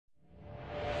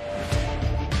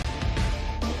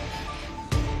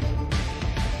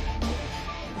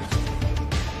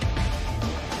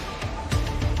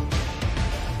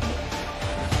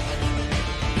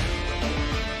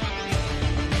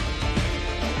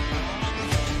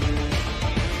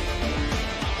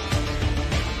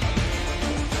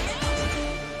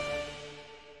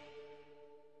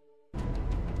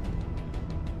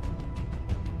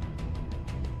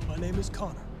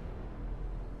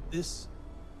This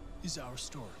is our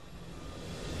story.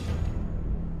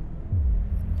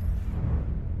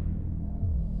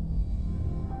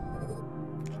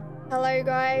 Hello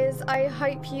guys, I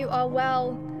hope you are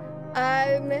well.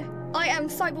 I am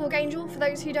Cyborgangel, for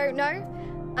those who don't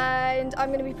know, and I'm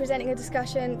going to be presenting a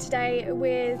discussion today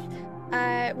with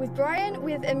Bryan,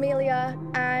 with Amelia,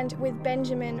 and with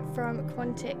Benjamin from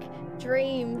Quantic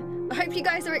Dream. I hope you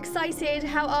guys are excited.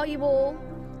 How are you all?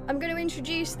 I'm going to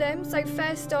introduce them. So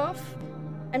first off,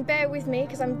 and bear with me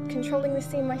because I'm controlling the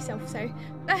scene myself, so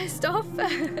first off,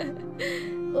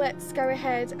 let's go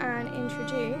ahead and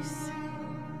introduce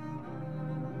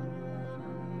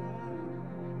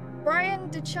Bryan,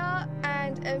 Dechart,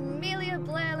 and Amelia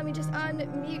Blaire. Let me just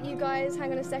unmute you guys.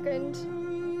 Hang on a second.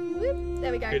 Whoop,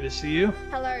 there we go. Good to see you.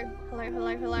 Hello, hello,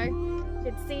 hello, hello.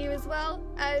 Good to see you as well.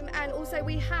 And also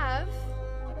we have...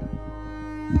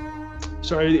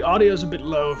 Sorry, the audio's a bit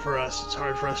low for us. It's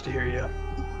hard for us to hear you.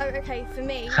 Oh, okay, for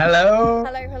me. Hello.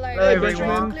 Hello, hello. Hello, everyone.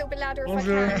 Talk a little bit louder if I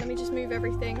can. Let me just move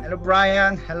everything. Hello,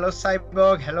 Bryan. Hello,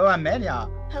 Cyborg. Hello, Amelia.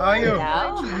 Hello, How are you?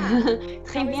 Hello.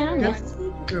 Très bien, merci.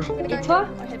 Et toi?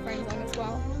 My headphones on as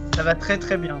well. Ça va très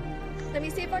très bien. Let me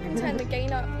see if I can turn the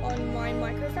gain up on my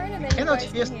microphone and then you Cannot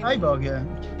guys hear can hear me.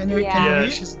 Cyborg. Can you Yeah,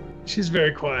 hear? she's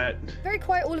very quiet. Very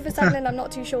quiet all of a sudden and I'm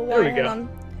not too sure why. There we Hang go. on.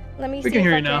 Let me We see can if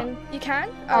hear I you now. can. You can?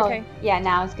 Oh, Okay. yeah,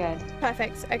 now it's good.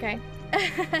 Perfect. Okay.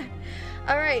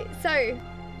 Alright, so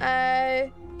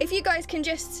if you guys can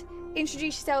just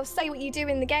introduce yourselves, say what you do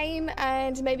in the game,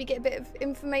 and maybe get a bit of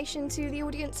information to the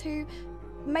audience who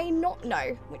may not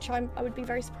know, which I would be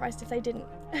very surprised if they didn't.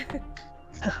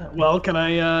 Well, can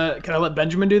I let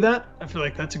Benjamin do that? I feel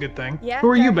like that's a good thing. Yeah, Who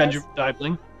are go you, ahead. Benjamin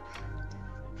Diebling?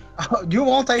 Oh, you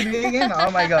want I begin?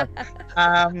 Oh my god.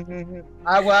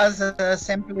 I was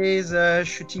simply the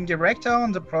shooting director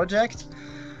on the project.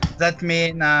 That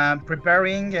means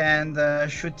preparing and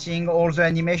shooting all the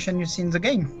animation you see in the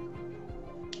game.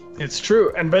 It's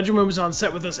true, and Benjamin was on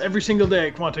set with us every single day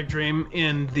at Quantic Dream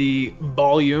in the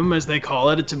volume, as they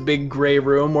call it. It's a big gray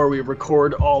room where we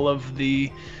record all of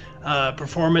the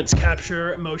performance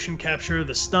capture, motion capture,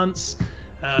 the stunts,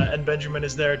 and Benjamin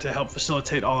is there to help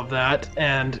facilitate all of that.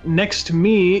 And next to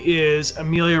me is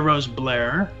Amelia Rose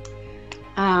Blaire.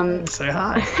 Say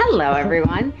hi. Hello,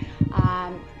 everyone.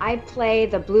 I play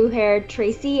the blue-haired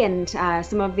Traci and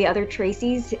some of the other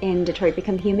Tracies in Detroit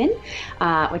Become Human,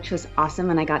 which was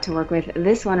awesome, and I got to work with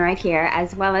this one right here,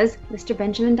 as well as Mr.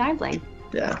 Benjamin Diebling.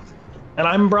 Yeah. And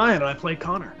I'm Bryan, and I play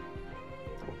Connor.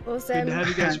 Awesome. Good to have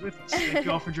you guys with us. Thank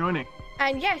you all for joining.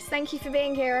 And yes, thank you for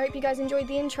being here. I hope you guys enjoyed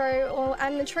the intro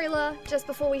and the trailer just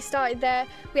before we started there.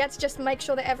 We had to just make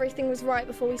sure that everything was right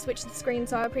before we switched the screen,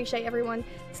 so I appreciate everyone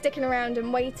sticking around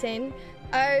and waiting.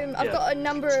 I've got a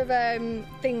number of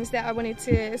things that I wanted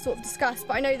to sort of discuss,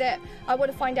 but I know that I want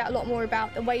to find out a lot more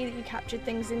about the way that you captured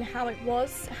things and how it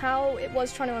was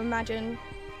trying to imagine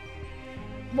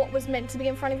what was meant to be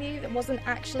in front of you that wasn't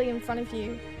actually in front of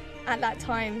you at that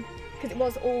time, because it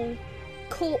was all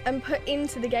caught and put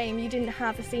into the game. You didn't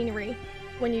have the scenery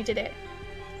when you did it.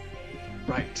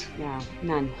 Right. Yeah,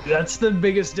 none. That's the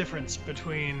biggest difference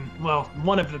between, well,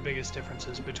 one of the biggest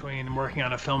differences between working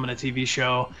on a film and a TV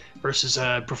show versus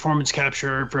a performance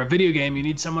capture for a video game. You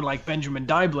need someone like Benjamin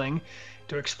Diebling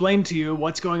to explain to you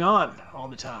what's going on all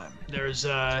the time. There's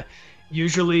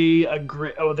usually a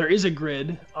grid. Oh, there is a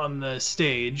grid on the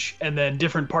stage, and then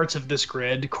different parts of this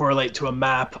grid correlate to a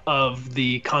map of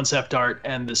the concept art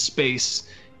and the space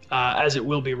as it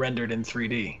will be rendered in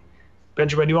 3D.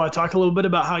 Benjamin, you want to talk a little bit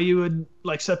about how you would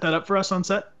set that up for us on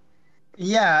set?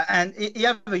 Yeah, and you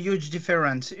have a huge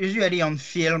difference. Usually on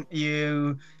film,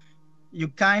 you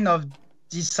kind of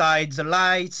decide the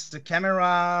lights, the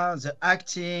camera, the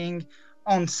acting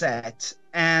on set.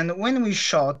 And when we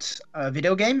shot a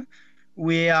video game,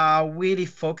 we are really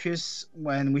focused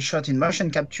when we shot in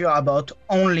motion capture about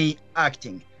only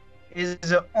acting. It's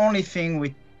the only thing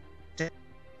we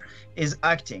is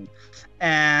acting.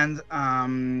 And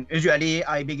usually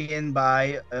I begin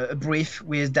by a brief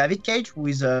with David Cage, who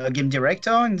is a game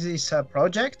director in this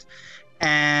project.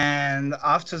 And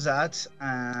after that,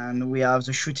 we have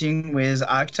the shooting with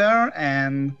actor,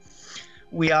 and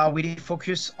we are really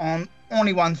focused on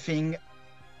only one thing.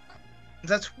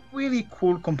 That's really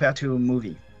cool compared to a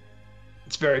movie.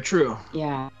 It's very true.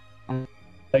 Yeah.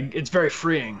 It's very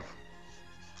freeing.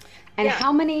 And Yeah.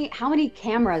 how many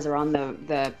cameras are on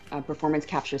the performance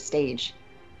capture stage?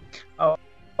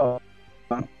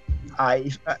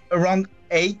 Around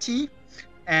 80,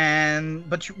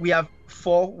 but we have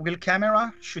 4-wheel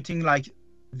camera shooting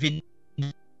video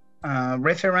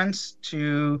reference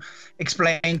to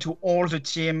explain to all the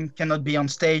team cannot be on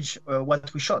stage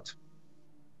what we shot.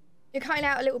 You're cutting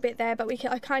out a little bit there, but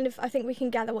I think we can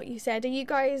gather what you said. Are you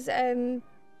guys,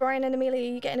 Bryan and Amelia,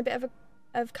 are you getting a bit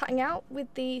of cutting out with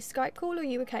the Skype call, or are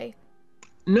you okay?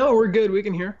 No, we're good. We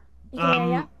can hear. You can hear,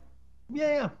 yeah?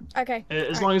 Yeah. Okay.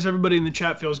 As long as everybody in the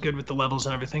chat feels good with the levels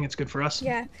and everything, it's good for us.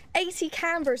 Yeah. 80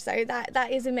 cameras, though,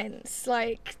 that is immense.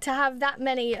 Like, to have that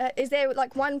many, is there,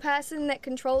 like, one person that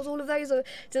controls all of those, or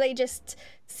do they just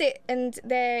sit and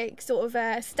they're sort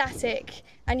of static,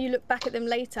 and you look back at them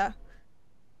later?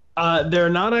 They're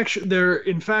not actually. They're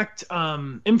in fact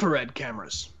infrared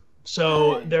cameras.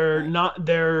 So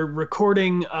they're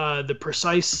recording the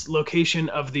precise location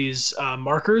of these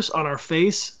markers on our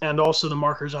face and also the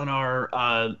markers on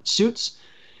our suits.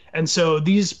 And so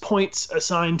these points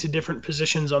assign to different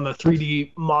positions on the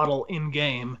 3D model in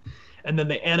game, and then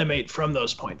they animate from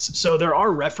those points. So there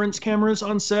are reference cameras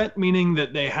on set, meaning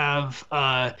that they have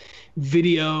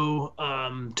video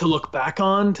to look back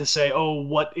on to say, oh,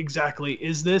 what exactly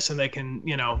is this? And they can,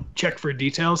 check for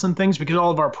details and things, because all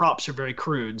of our props are very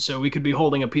crude. So we could be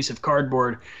holding a piece of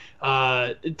cardboard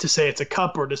to say it's a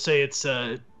cup, or to say it's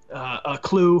a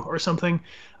clue or something.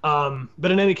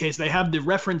 But in any case, they have the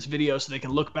reference video so they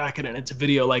can look back at it, and it's a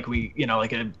video like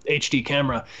like a HD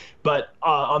camera. But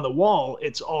on the wall,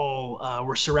 it's all,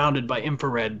 we're surrounded by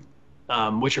infrared,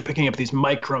 which are picking up these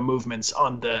micro movements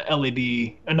on the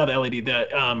LED,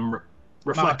 the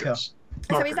reflectors.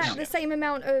 So is that the same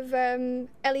amount of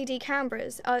LED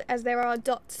cameras as there are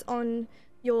dots on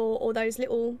or those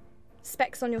little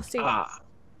specks on your suit?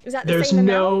 Is that the same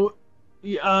amount?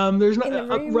 There's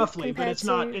not roughly, but it's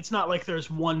not like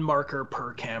there's one marker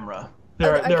per camera.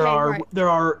 There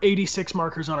are 86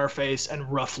 markers on our face and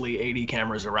roughly 80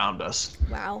 cameras around us.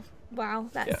 Wow,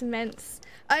 that's immense.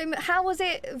 How was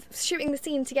it shooting the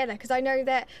scene together? Because I know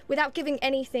that, without giving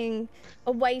anything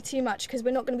away too much, because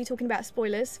we're not going to be talking about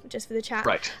spoilers, just for the chat.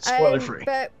 Right, spoiler free.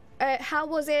 But how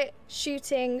was it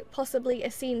shooting possibly a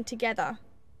scene together?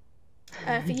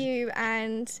 For you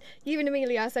and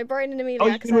Amelia, so Bryan and Amelia. Oh,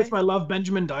 you with my love,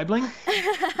 Benjamin Diebling?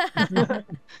 It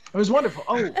was wonderful.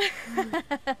 Oh,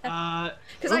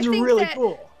 it was really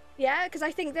cool. Yeah, because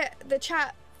I think that the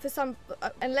chat, for some,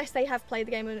 unless they have played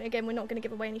the game, and again, we're not going to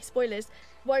give away any spoilers,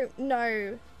 won't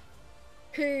know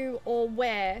who or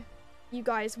where you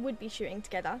guys would be shooting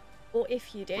together, or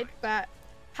if you did. But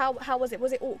how was it?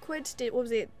 Was it awkward?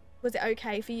 Was it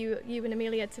okay for you and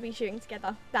Amelia to be shooting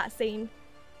together, that scene?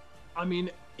 I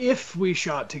mean, if we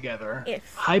shot together,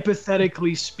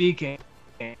 hypothetically speaking,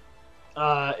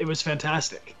 it was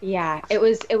fantastic. Yeah, it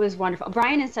was wonderful.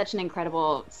 Bryan is such an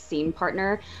incredible scene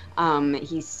partner.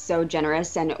 He's so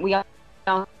generous, and we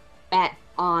all met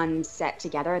on set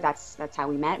together. That's how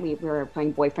we met. We were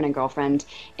playing boyfriend and girlfriend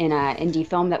in an indie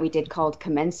film that we did called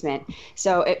Commencement.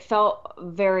 So it felt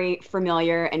very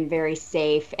familiar and very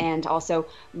safe. And also,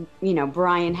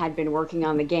 Bryan had been working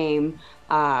on the game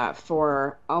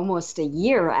for almost a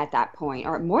year at that point,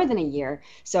 or more than a year.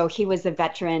 So he was the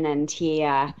veteran, and he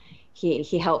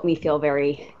helped me feel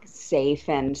very safe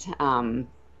and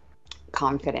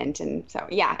confident, and so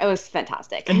yeah, it was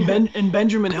fantastic. And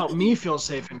Benjamin helped me feel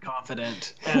safe and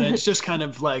confident, and it's just kind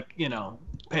of like,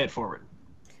 pay it forward.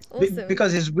 Awesome.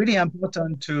 Because it's really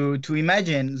important to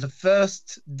imagine the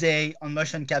first day on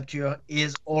motion capture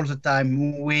is all the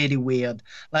time really weird,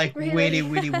 like really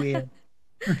weird.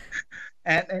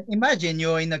 And imagine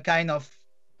you're in a kind of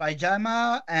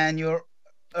pajama, and you're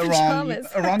around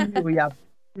you.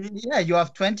 You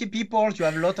have 20 people. You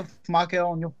have a lot of marker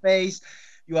on your face.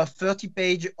 You have 30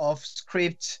 pages of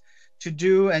script to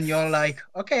do, and you're like,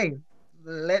 okay,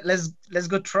 let's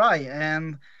go try.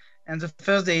 And the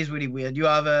first day is really weird. You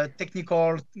have a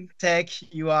technical tech.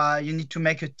 You need to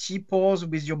make a T-pose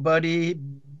with your body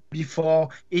before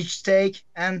each take,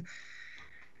 and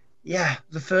yeah,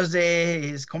 the first day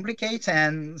is complicated.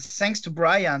 And thanks to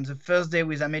Bryan, the first day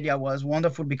with Amelia was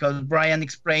wonderful, because Bryan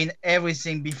explained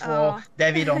everything before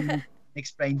David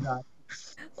explained that.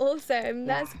 Awesome,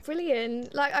 that's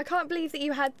brilliant. Like, I can't believe that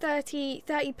you had 30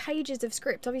 pages of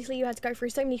script. Obviously you had to go through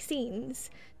so many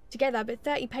scenes together, but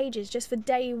 30 pages just for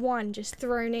day one, just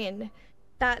thrown in.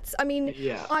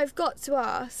 I've got to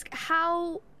ask,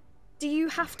 how do you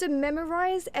have to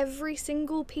memorize every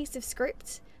single piece of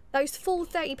script? Those full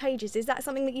 30 pages, is that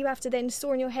something that you have to then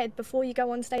store in your head before you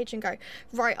go on stage and go,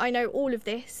 right, I know all of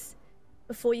this,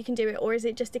 before you can do it? Or is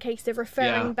it just a case of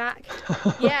referring back?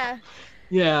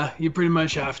 Yeah, you pretty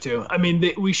much have to. I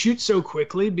mean, we shoot so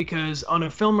quickly because on a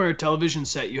film or a television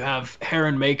set, you have hair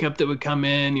and makeup that would come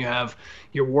in. You have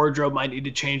your wardrobe might need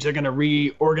to change. They're going to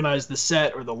reorganize the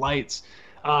set or the lights.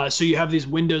 So you have these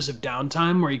windows of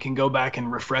downtime where you can go back and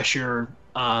refresh your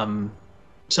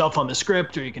yourself on the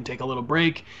script, or you can take a little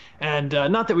break. And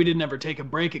not that we didn't ever take a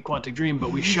break at Quantic Dream,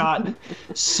 but we shot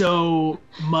so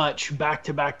much back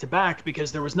to back to back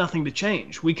because there was nothing to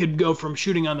change. We could go from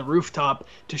shooting on the rooftop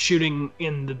to shooting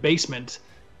in the basement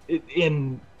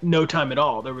in no time at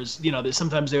all. There was,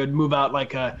 sometimes they would move out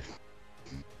like a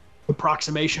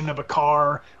approximation of a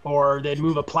car, or they'd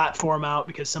move a platform out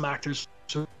because some actors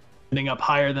were ending up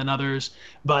higher than others.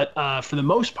 But for the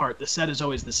most part, the set is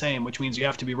always the same, which means you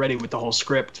have to be ready with the whole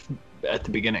script at the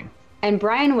beginning. And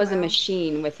Bryan was a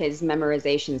machine with his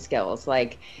memorization skills.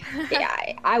 Like,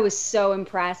 yeah, I was so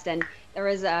impressed. And there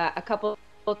was a couple,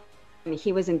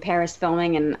 he was in Paris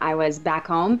filming and I was back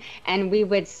home, and we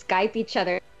would Skype each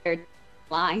other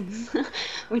lines,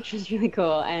 which was really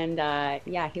cool. And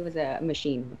yeah, he was a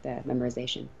machine with the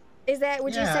memorization.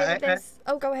 Would you say that there's...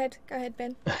 Oh, go ahead,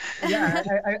 Ben. Yeah,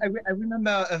 I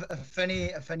remember a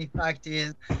funny fact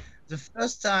is, the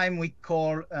first time we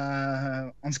called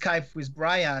on Skype with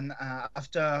Bryan,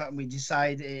 after we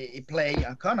decide he play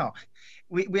Connor,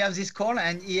 we have this call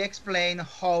and he explained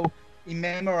how he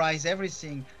memorized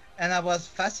everything. And I was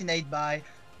fascinated by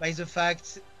the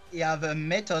fact he have a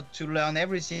method to learn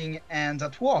everything and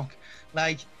that work.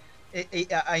 Like,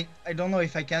 I don't know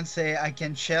if I can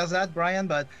share that, Bryan,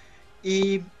 but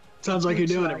he... Sounds like you're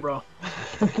doing it, bro.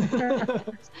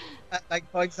 Like,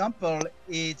 for example,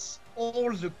 it's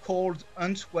all the cold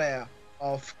answer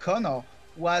of Connor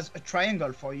was a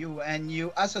triangle for you, and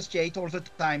you associate all the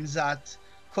time that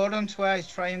cold answer is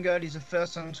triangle is the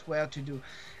first answer to do.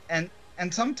 And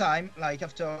sometime, like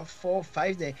after 4 or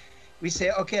 5 days, we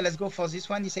say, okay, let's go for this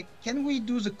one. He said, can we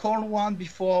do the cold one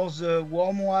before the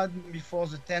warm one, before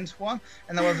the tense one?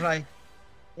 And I was like,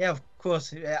 yeah, of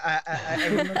course.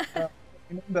 I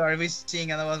remember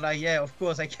everything, and I was like, yeah, of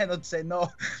course, I cannot say no.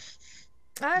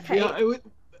 Okay. Yeah,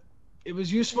 it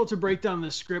was useful to break down the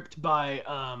script by,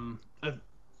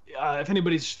 if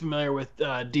anybody's familiar with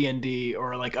D&D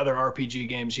or like other RPG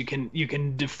games, you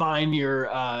can define your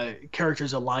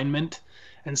character's alignment.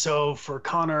 And so for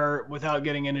Connor, without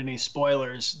getting into any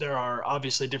spoilers, there are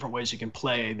obviously different ways you can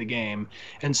play the game.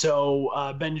 And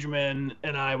so Benjamin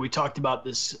and we talked about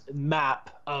this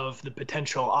map of the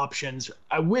potential options.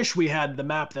 I wish we had the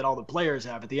map that all the players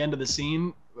have at the end of the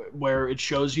scene where it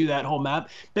shows you that whole map.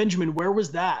 Benjamin, where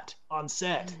was that on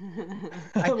set?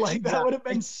 Like, that would have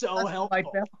been so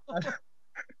helpful.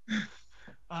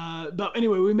 But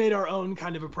anyway, we made our own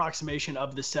kind of approximation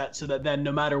of the set so that then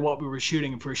no matter what we were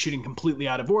shooting, if we were shooting completely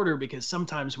out of order, because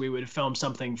sometimes we would film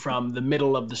something from the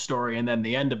middle of the story and then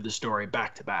the end of the story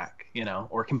back to back,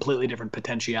 or completely different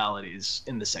potentialities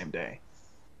in the same day.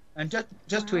 And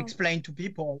just to explain to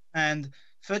people, and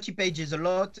 30 pages a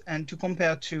lot, and to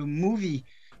compare to movie,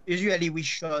 usually we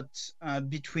shot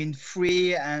between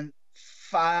 3 and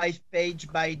 5 pages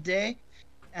by day,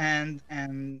 and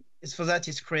it's for that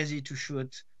it's crazy to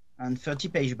shoot on 30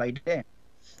 pages by day.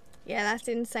 Yeah, that's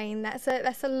insane. That's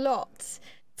a lot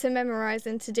to memorize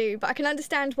and to do. But I can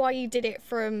understand why you did it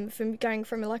from going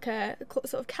from like a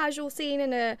sort of casual scene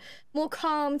and a more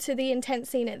calm to the intense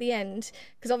scene at the end.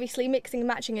 Because obviously mixing and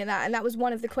matching in that, and that was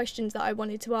one of the questions that I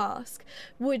wanted to ask,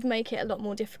 would make it a lot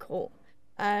more difficult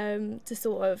to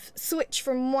sort of switch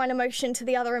from one emotion to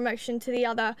the other emotion to the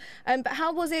other. But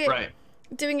how was it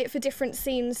doing it for different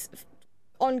scenes?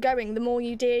 Ongoing, the more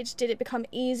you did it become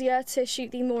easier to shoot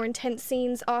the more intense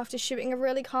scenes after shooting a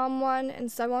really calm one,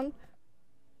 and so on?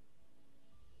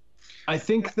 I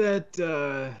think that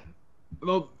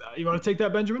well, you want to take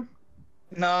that, Benjamin?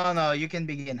 No, you can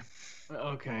begin.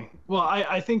 Okay. Well,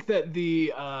 I think that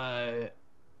the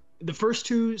first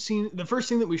scene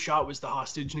that we shot was the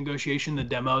hostage negotiation, the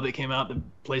demo that came out, the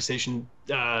PlayStation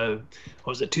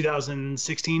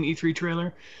 2016 E3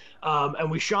 trailer. And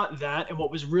we shot that, and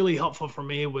what was really helpful for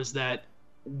me was that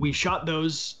we shot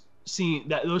those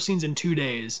scenes in 2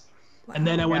 days. Wow. And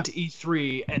then I went to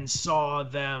E3 and saw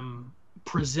them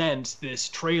present this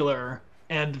trailer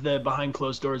and the behind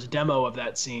closed doors demo of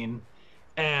that scene.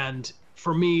 And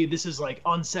for me, this is like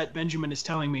on set, Benjamin is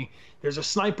telling me there's a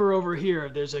sniper over here,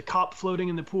 there's a cop floating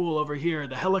in the pool over here,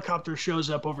 the helicopter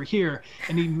shows up over here,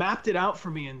 and he mapped it out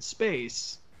for me in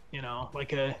space,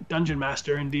 like a dungeon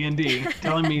master in D&D,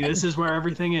 telling me this is where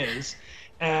everything is.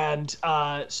 And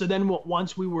so then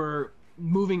once we were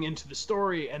moving into the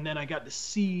story, and then I got to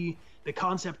see the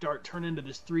concept art turn into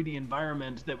this 3D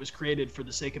environment that was created for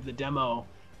the sake of the demo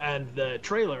and the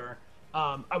trailer,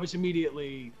 I was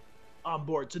immediately on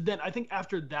board. So then I think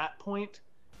after that point,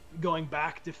 going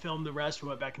back to film the rest. We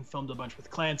went back and filmed a bunch with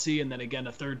Clancy, and then again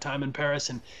a third time in Paris.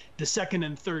 And the second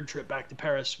and third trip back to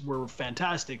Paris were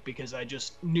fantastic because I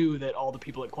just knew that all the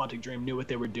people at Quantic Dream knew what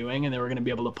they were doing and they were going to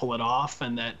be able to pull it off,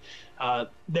 and that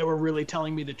they were really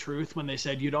telling me the truth when they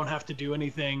said you don't have to do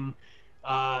anything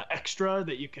extra,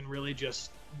 that you can really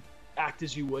just act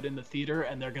as you would in the theater,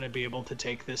 and they're going to be able to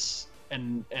take this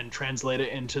and translate it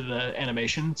into the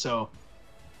animation. So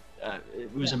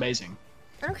it was amazing.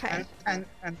 Okay. And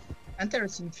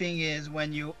interesting thing is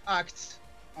when you act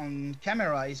on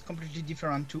camera is completely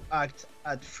different to act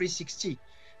at 360,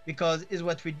 because is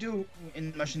what we do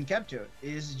in motion capture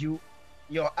is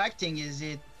your acting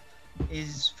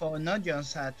is for an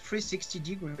audience at 360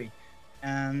 degree,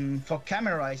 and for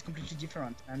camera is completely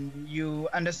different, and you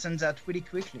understand that really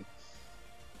quickly.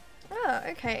 Oh,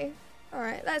 okay. All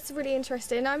right, that's really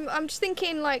interesting. I'm just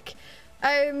thinking like,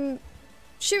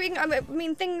 shooting. I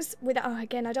mean, things without. Oh,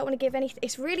 again, I don't want to give any.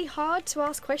 It's really hard to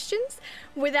ask questions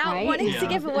without wanting to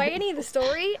give away any of the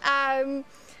story.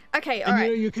 Okay, all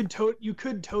right. You know, you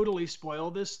could totally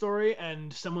spoil this story,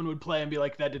 and someone would play and be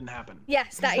like, "That didn't happen."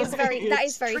 Yes, that is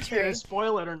very true. To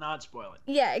spoil it or not spoil it.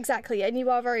 Yeah, exactly, and you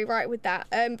are very right with that.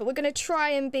 But we're going to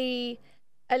try and be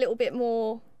a little bit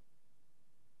more,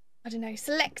 I don't know,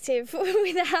 selective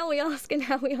with how we ask and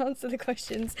how we answer the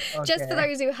questions, just for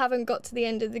those who haven't got to the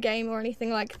end of the game or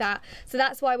anything like that. So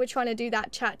that's why we're trying to do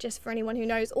that chat, just for anyone who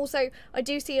knows. Also, I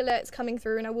do see alerts coming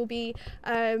through, and I will be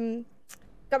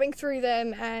going through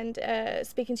them and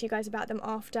speaking to you guys about them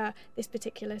after this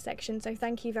particular section. So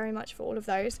thank you very much for all of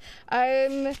those.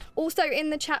 Also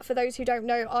in the chat, for those who don't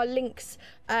know, are links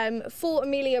for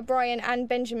Amelia, Bryan and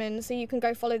Benjamin, so you can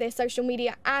go follow their social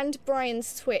media and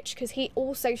Bryan's Twitch, because he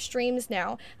also streams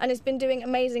now and has been doing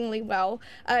amazingly well.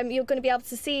 You're going to be able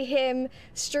to see him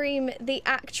stream the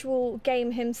actual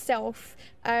game himself.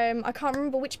 I can't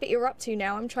remember which bit you're up to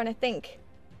now. I'm trying to think.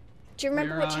 Do you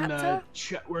remember what chapter?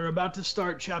 We're about to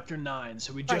start chapter 9,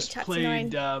 so we just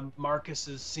played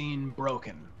Marcus's scene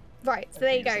Broken. Right, so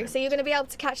there you go. So you're going to be able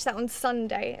to catch that on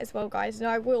Sunday as well, guys, and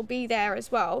I will be there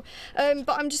as well. But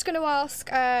I'm just going to ask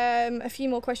a few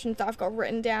more questions that I've got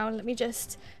written down. Let me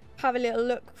just have a little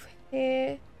look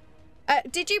here.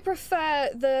 Did you prefer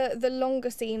the longer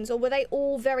scenes, or were they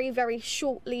all very, very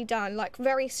shortly done, like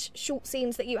very short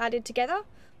scenes that you added together?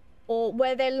 Or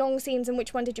were there long scenes, and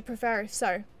which one did you prefer, if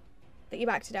so, that you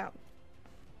acted out?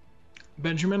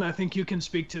 Benjamin, I think you can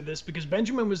speak to this, because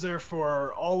Benjamin was there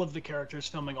for all of the characters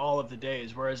filming all of the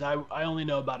days, whereas I only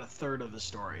know about a third of the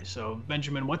story. So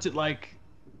Benjamin, what's it like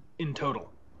in total?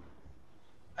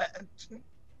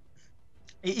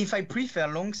 If I prefer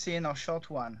long scene or short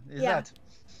one, is that?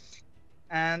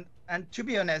 And to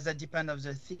be honest, that depends of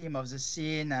the theme of the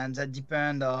scene, and that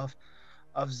depends of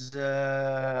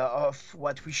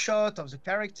what we shot, of the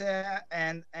character,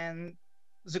 and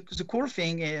the cool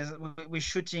thing is we're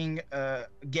shooting a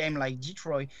game like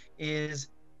Detroit is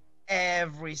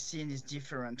every scene is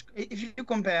different. If you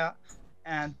compare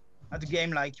and at a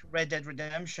game like Red Dead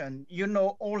Redemption, you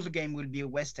know all the game will be a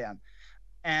Western.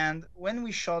 And when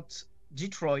we shot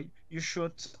Detroit, you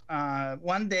shoot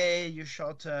one day you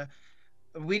shot a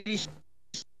really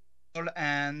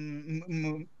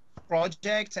and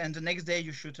project, and the next day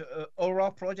you shoot a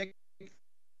horror project.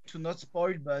 To not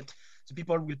spoil, but the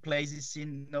people will play this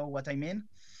scene know what I mean.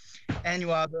 And you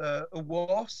have a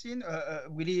war scene,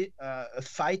 really a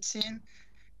fight scene,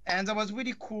 and that was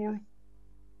really cool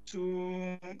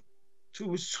to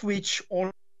switch all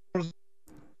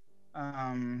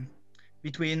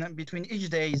between each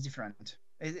day is different.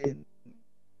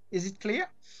 Is it clear?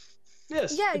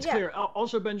 Yes, it's clear.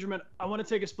 Also, Benjamin, I want to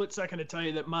take a split second to tell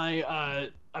you that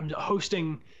I'm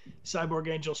hosting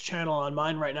Cyborgangel's channel on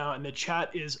mine right now, and the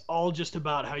chat is all just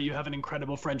about how you have an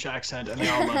incredible French accent, and they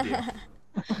all love you.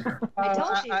 I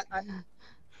told you.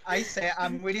 I say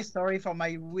I'm really sorry for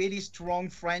my really strong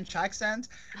French accent,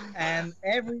 and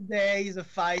every day is a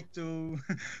fight to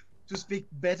speak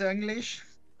better English.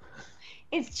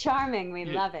 It's charming. We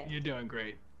love it. You're doing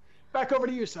great. Back over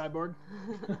to you, Cyborg.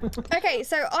 Okay,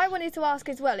 so I wanted to ask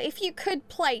as well, if you could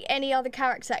play any other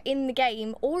character in the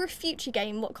game or a future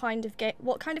game, what kind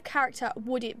of character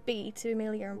would it be to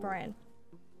Amelia and Bryan?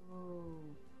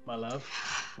 My love.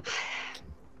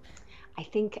 I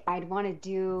think I'd want to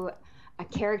do a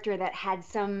character that had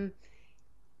some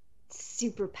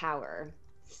superpower,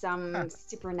 some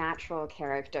supernatural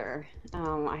character.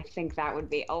 I think that would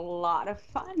be a lot of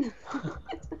fun.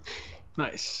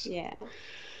 Nice. Yeah.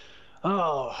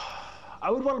 Oh, I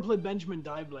would want to play Benjamin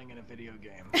Diebling in a video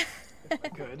game, if I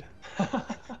could.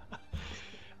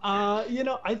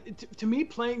 To me,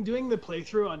 doing the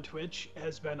playthrough on Twitch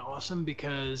has been awesome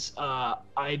because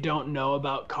I don't know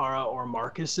about Kara or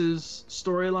Marcus's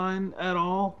storyline at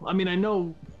all. I mean, I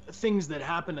know things that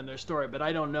happen in their story, but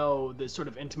I don't know the sort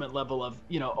of intimate level of,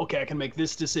 okay, I can make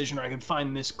this decision or I can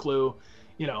find this clue.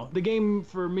 The game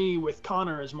for me with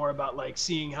Connor is more about like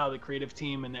seeing how the creative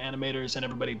team and the animators and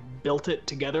everybody built it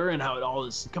together and how it all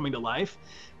is coming to life.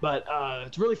 But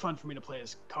it's really fun for me to play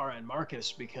as Kara and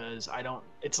Marcus because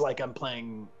it's like I'm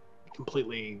playing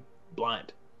completely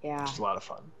blind. Yeah. Which is a lot of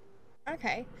fun.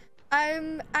 Okay.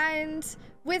 And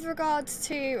with regards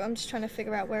to, I'm just trying to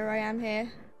figure out where I am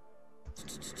here.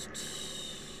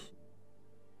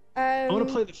 I want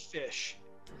to play the fish.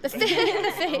 The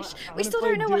fish. We still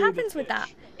don't know what happens with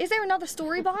that. Is there another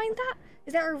story behind that?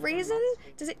 Is there a reason?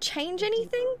 Does it change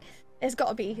anything? There's got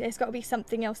to be. There's got to be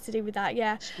something else to do with that.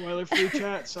 Yeah. Spoiler-free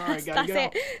chat. Sorry, gotta go.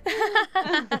 That's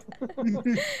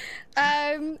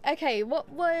it. Okay.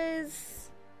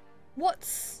 What's?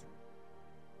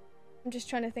 I'm just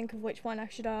trying to think of which one I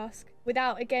should ask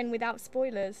without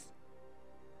spoilers.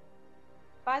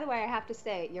 By the way, I have to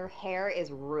say, your hair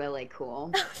is really cool.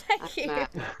 Oh, thank you. I'm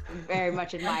very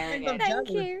much admiring it.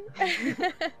 Thank you.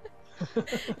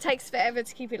 It takes forever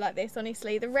to keep it like this,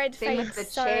 honestly. The red Same fades with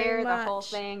the so chair, much. the whole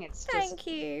thing. It's thank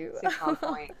you. super on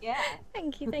point. Yeah.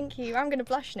 Thank you. I'm gonna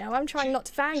blush now. I'm trying not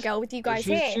to fangirl with you guys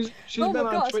here. She's been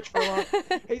on Twitch for a long.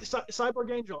 Hey,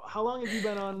 Cyborgangel, how long have you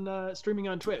been on streaming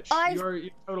on Twitch? You're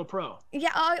total pro. Yeah,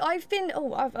 I've been.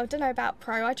 I don't know about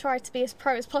pro. I try to be as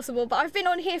pro as possible, but I've been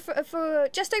on here for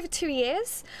just over 2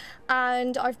 years,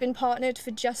 and I've been partnered for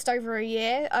just over a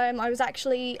year. I've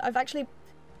actually.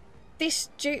 This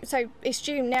June, so it's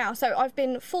June now, so I've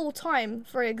been full-time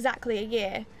for exactly a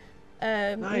year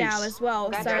nice. Now as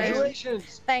well.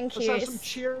 Congratulations. So thank you. Let's have some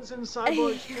cheers and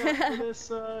Cyborg for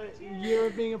this year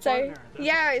of being a partner.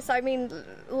 I mean,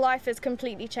 life has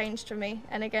completely changed for me,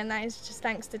 and again, that is just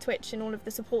thanks to Twitch and all of the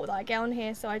support that I get on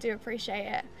here, so I do appreciate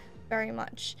it very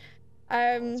much.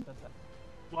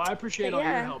 Well, I appreciate all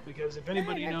your help because if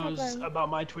anybody knows about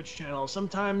my Twitch channel,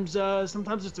 sometimes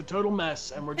it's a total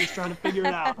mess and we're just trying to figure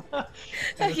it out.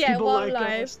 And people like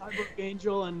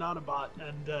Cyborgangel and Not a Bot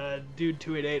and Dude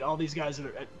 288, all these guys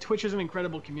Twitch is an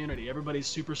incredible community. Everybody's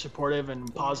super supportive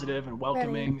and positive and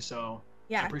welcoming, so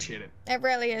I appreciate it. It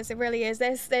really is. It really is.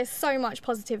 There's so much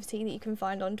positivity that you can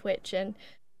find on Twitch, and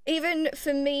even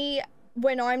for me,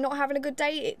 when I'm not having a good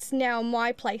day, it's now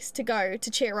my place to go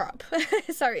to cheer up.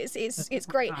 So it's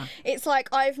great. It's like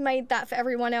I've made that for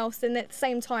everyone else, and at the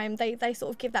same time they sort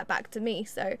of give that back to me.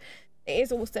 So it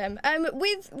is awesome.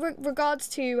 With regards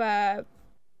to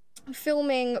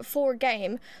filming for a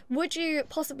game, would you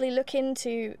possibly look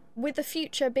into, with the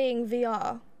future being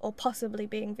VR or possibly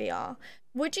being VR,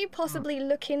 would you possibly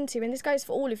look into, and this goes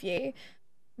for all of you,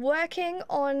 working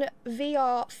on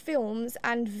VR films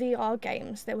and VR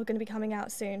games that were going to be coming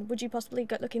out soon? Would you possibly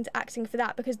look into acting for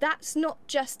that? Because that's not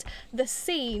just the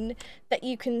scene that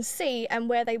you can see and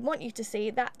where they want you to see,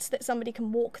 that's that somebody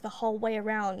can walk the whole way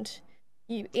around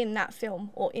you in that film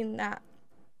or in that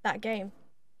game.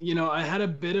 I had a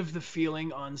bit of the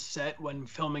feeling on set when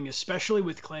filming, especially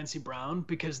with Clancy Brown,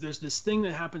 because there's this thing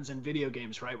that happens in video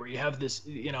games, right? Where you have this,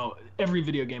 every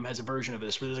video game has a version of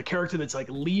this, where there's a character that's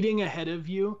like leading ahead of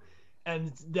you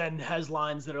and then has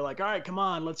lines that are like, all right, come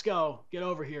on, let's go, get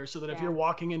over here. So that if you're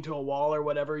walking into a wall or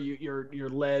whatever, you're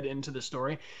led into the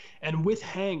story. And with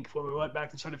Hank, when we went back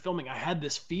and started filming, I had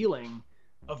this feeling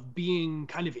of being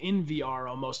kind of in VR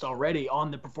almost already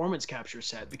on the performance capture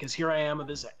set, because here I am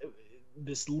with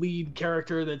this lead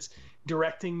character that's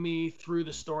directing me through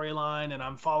the storyline and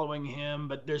I'm following him,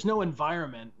 but there's no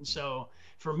environment. So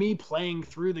for me, playing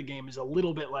through the game is a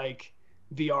little bit like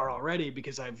VR already,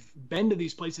 because I've been to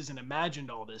these places and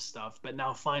imagined all this stuff, but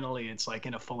now finally it's like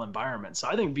in a full environment. So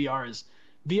I think VR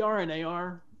and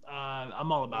AR,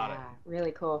 I'm all about it.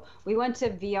 Really cool. We went to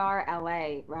VR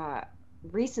LA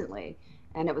recently,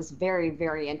 and it was very,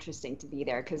 very interesting to be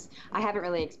there because I haven't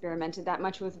really experimented that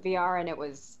much with VR, and it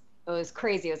was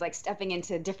crazy. It was like stepping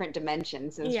into different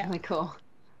dimensions. It was really cool.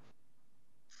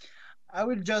 I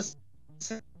would just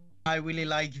say I really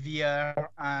like VR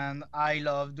and I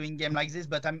love doing games like this,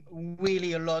 but I'm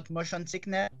really a lot motion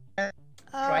sickness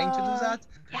trying to do that.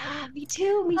 Yeah, me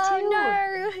too. Oh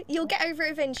no, you'll get over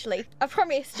it eventually. I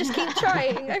promise. Just keep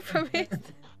trying. I promise.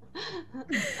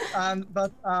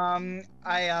 But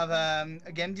I have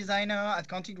a game designer at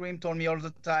Quantic told me all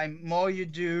the time, more you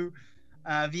do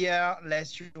VR,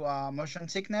 less you are motion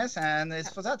sickness, and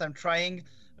it's for that I'm trying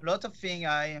a lot of things.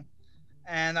 I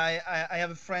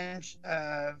have a French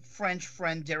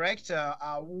friend director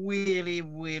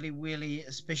really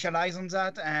specialized on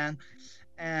that,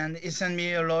 and he sent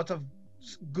me a lot of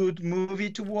good movie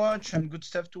to watch and good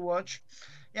stuff to watch.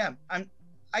 Yeah,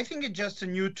 I think it's just a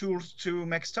new tool to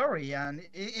make story, and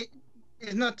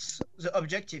it's not the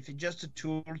objective. It's just a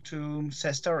tool to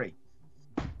say story.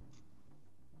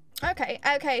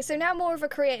 Okay, so now more of a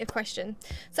creative question.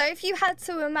 So if you had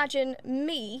to imagine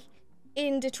me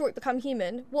in Detroit Become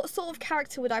Human, what sort of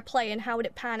character would I play and how would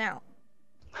it pan out?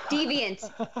 Deviant.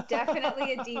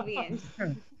 Definitely a deviant.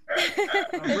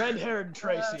 A red-haired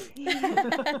Traci.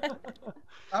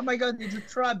 Oh my god, it's a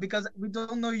trap because we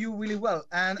don't know you really well.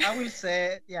 And I will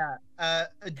say, yeah, a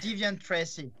deviant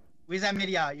Traci with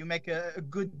Amelia. You make a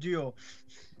good duo.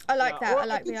 I like that. Or I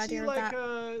like the idea of that.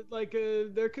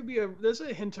 There could be there's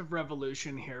a hint of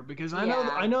revolution here because I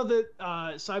know that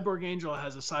Cyborgangel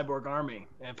has a cyborg army.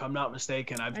 If I'm not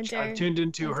mistaken, I've tuned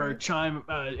into her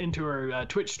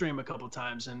Twitch stream a couple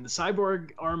times, and the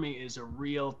cyborg army is a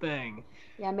real thing.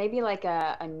 Yeah, maybe like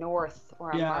a North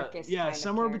or a Marcus. Yeah,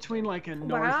 somewhere between like a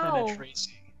North and a Traci,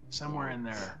 somewhere in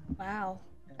there. Wow,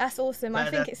 that's awesome. I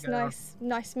think it's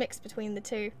nice mix between the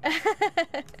two.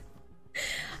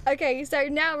 Okay, so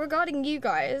now regarding you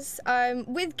guys,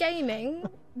 with gaming,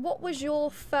 what was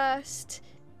your first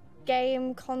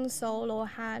game console or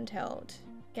handheld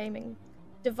gaming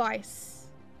device?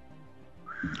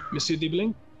 Monsieur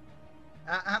Diebling?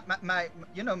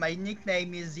 My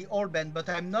nickname is the old man, but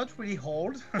I'm not really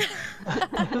old.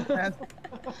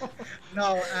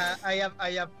 No, I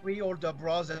have 3 older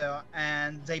brothers,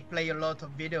 and they play a lot of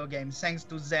video games. Thanks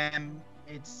to them,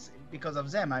 it's because of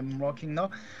them I'm rocking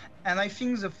now. And I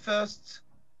think the first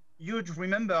huge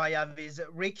remember I have is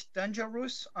Rick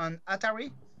Dangerous on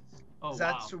Atari. Oh,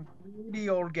 that's a really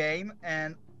old game,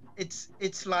 and it's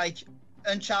like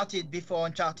Uncharted before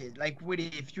Uncharted. Like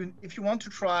really, if you want to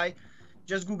try,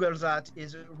 just Google that.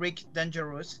 Is Rick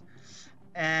Dangerous,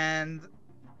 and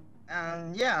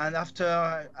yeah, and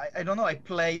after I don't know, I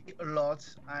play a lot.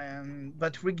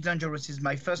 But Rick Dangerous is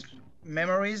my first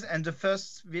memories, and the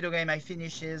first video game I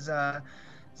finish is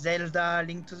Zelda: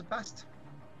 Link to the Past.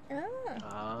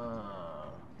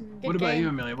 What about you,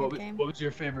 Amelia? What was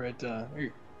your favorite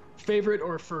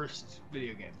or first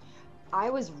video game? I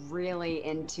was really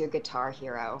into Guitar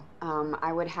Hero.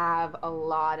 I would have a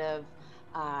lot of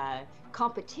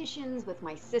competitions with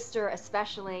my sister,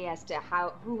 especially as to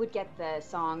who would get the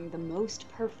song the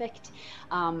most perfect.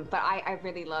 But I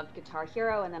really loved Guitar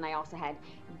Hero, and then I also had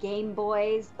Game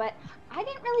Boys. But I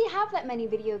didn't really have that many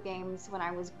video games when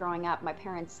I was growing up. My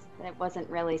parents, it wasn't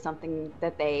really something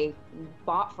that they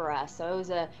bought for us. So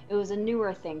it was a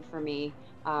newer thing for me.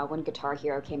 When Guitar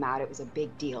Hero came out, it was a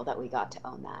big deal that we got to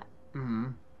own that.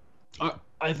 Mm-hmm.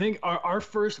 I think our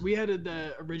first, we had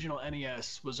the original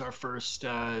NES was our first,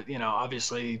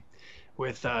 obviously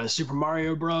with Super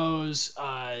Mario Bros,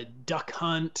 Duck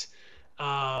Hunt.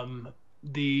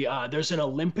 There's an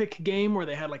Olympic game where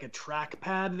they had like a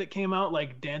trackpad that came out,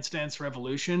 like Dance Dance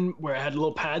Revolution, where it had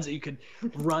little pads that you could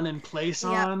run and place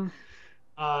on.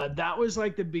 That was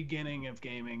like the beginning of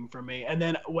gaming for me. And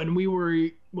then when we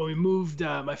moved,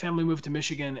 my family moved to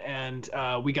Michigan, and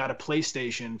we got a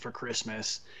PlayStation for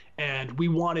Christmas, and we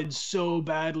wanted so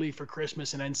badly for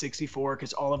Christmas an N64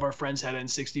 because all of our friends had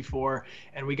N64,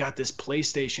 and we got this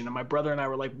PlayStation, and my brother and I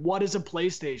were like, what is a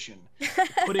PlayStation?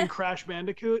 Put in Crash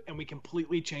Bandicoot, and we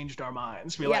completely changed our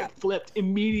minds. We like flipped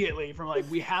immediately from like,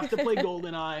 we have to play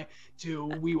GoldenEye to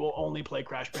we will only play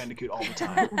Crash Bandicoot all the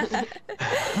time.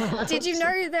 Did you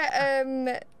know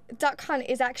that Duck Hunt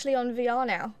is actually on VR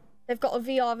now? They've got a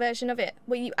VR version of it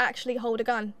where you actually hold a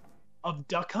gun. Of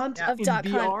Duck Hunt? Yeah. Of Duck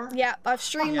VR? Hunt. Yeah, I've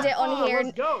streamed it on here.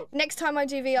 Let's go. Next time I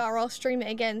do VR, I'll stream it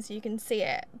again so you can see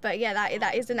it. But yeah,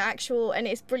 that is an actual, and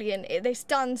it's brilliant. It's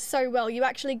done so well. You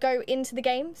actually go into the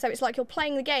game, so it's like you're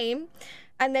playing the game,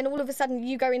 and then all of a sudden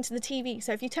you go into the TV.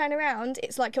 So if you turn around,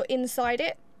 it's like you're inside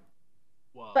it.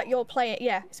 Whoa. But you're playing,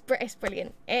 yeah, it's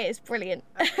brilliant. It is brilliant.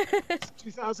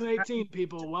 2018,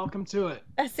 people, welcome to it.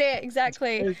 That's it,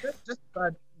 exactly.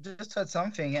 Just had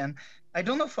something, and I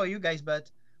don't know for you guys,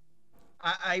 but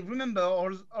I remember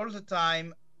all the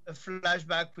time a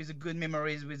flashback with good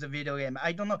memories with a video game.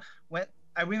 I don't know when.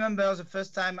 I remember the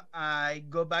first time I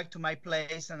go back to my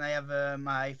place and I have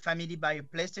my family buy a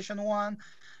PlayStation 1.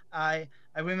 I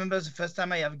remember the first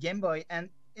time I have Game Boy, and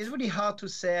it's really hard to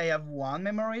say I have one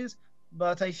memories,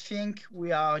 but I think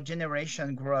we are a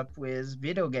generation grew up with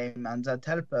video game, and that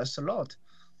helped us a lot.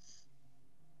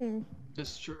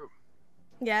 That's true.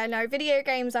 Yeah, no, video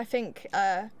games, I think,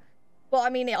 well, I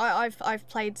mean, I've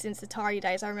played since Atari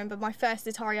days. I remember my first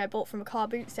Atari I bought from a car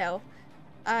boot sale.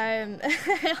 I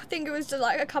think it was just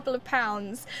like a couple of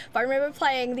pounds, but I remember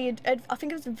playing I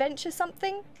think it was Adventure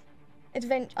something.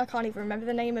 adventure. I can't even remember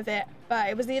the name of it, but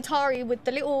it was the Atari with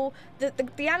the little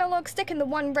the analog stick and the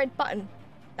one red button.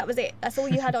 That was it. That's all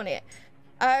you had on it.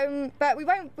 But we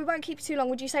won't keep you too long.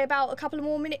 Would you say about a couple of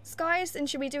more minutes, guys? And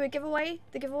should we do a giveaway?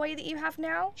 The giveaway that you have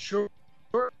now? Sure.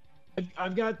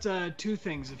 I've got 2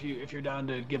 things if you're down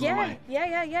to give them away.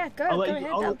 Yeah. Go ahead.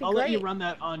 I'll let you run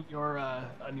that on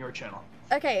your channel.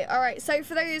 Okay, all right. So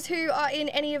for those who are in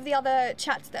any of the other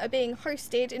chats that are being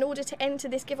hosted, in order to enter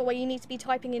this giveaway, you need to be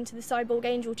typing into the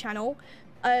Cyborgangel channel.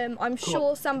 I'm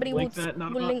sure somebody will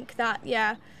link that.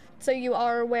 Yeah, so you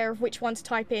are aware of which one to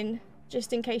type in,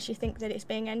 just in case you think that it's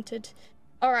being entered.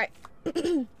 All right.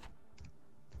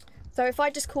 So if I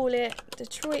just call it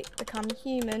Detroit Become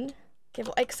Human.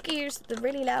 Excuse the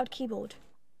really loud keyboard.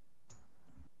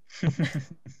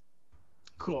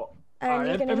 Cool. And all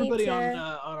right, everybody on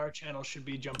our channel should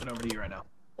be jumping over to you right now.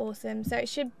 Awesome. So it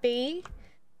should be,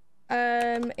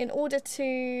 in order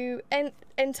to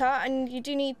enter, and you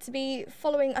do need to be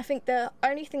following. I think the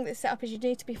only thing that's set up is you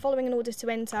need to be following in order to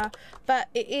enter. But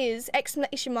it is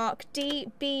 !DBH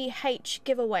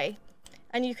giveaway,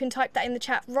 and you can type that in the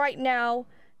chat right now.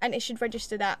 And it should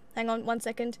register that. Hang on 1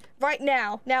 second. Right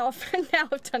now. Now I've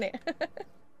done it.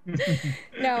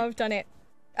 Now I've done it.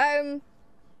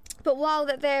 But while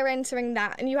they're entering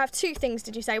that, and you have 2 things,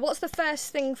 did you say? What's the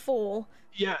first thing for?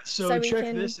 Yeah, so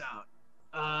check this out.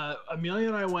 Amelia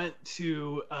and I went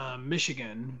to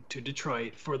Michigan, to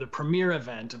Detroit, for the premiere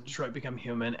event of Detroit Become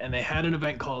Human, and they had an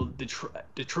event called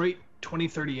Detroit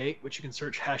 2038, which you can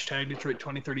search hashtag Detroit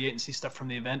 2038 and see stuff from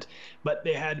the event. But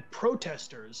they had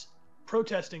protesters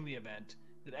protesting the event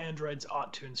that androids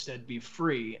ought to instead be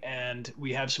free, and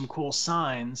we have some cool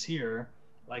signs here,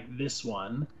 like this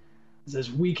one. It says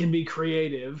 "We can be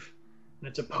creative," and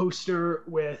it's a poster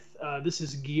with this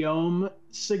is Guillaume's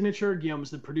signature.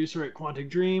 Guillaume's the producer at Quantic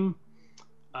Dream.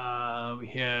 We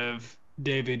have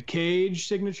David Cage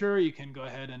signature. You can go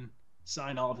ahead and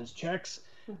sign all of his checks.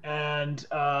 And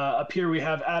up here we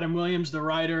have Adam Williams, the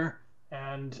writer.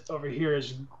 And over here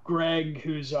is Greg,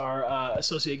 who's our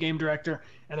associate game director.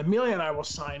 And Amelia and I will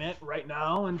sign it right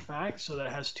now, in fact, so that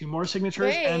it has 2 more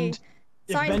signatures. Yay. And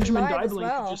if Benjamin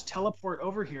Diebling could just teleport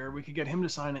over here, we could get him to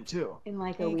sign it too. In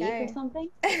like a week or something?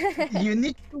 You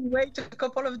need to wait a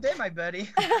couple of days, my buddy.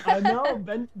 I know.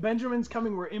 Benjamin's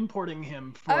coming. We're importing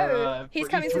him for he's for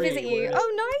coming E3, to visit you. whereas...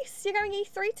 Oh, nice. You're going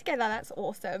E3 together. That's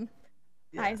awesome.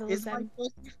 Yeah. That is awesome. It's my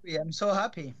first E3. I'm so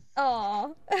happy. Aw.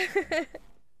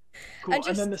 Cool.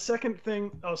 And then the second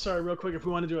thing, oh, sorry, real quick, if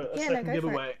we want to do a second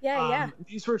giveaway. Yeah.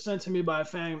 These were sent to me by a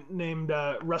fan named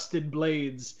Rusted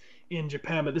Blades in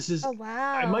Japan, but this is, oh,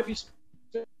 wow. I might be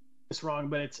saying this wrong,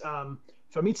 but it's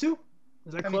Famitsu?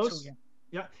 Is that close?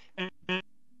 Yeah. And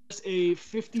it's a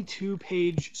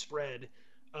 52-page spread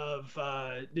of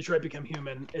Detroit Become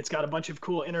Human. It's got a bunch of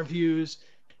cool interviews.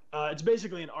 It's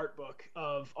basically an art book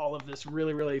of all of this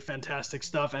really, really fantastic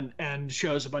stuff, and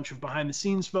shows a bunch of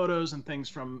behind-the-scenes photos and things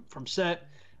from set,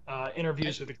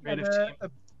 interviews with the creative team.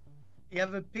 You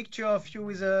have a picture of you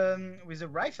with a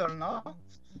rifle, no?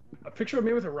 A picture of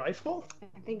me with a rifle?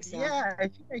 I think so. Yeah, I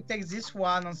think I take this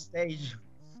one on stage.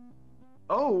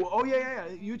 Oh yeah.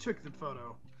 You took the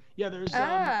photo. Yeah, there's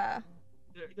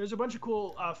a bunch of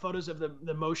cool photos of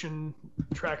the motion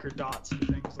tracker dots and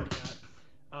things like that.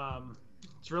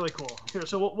 It's really cool. Here,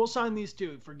 so we'll sign these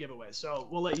 2 for giveaways. So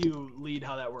we'll let you lead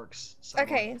how that works.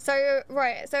 Okay, so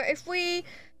right, so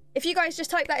if you guys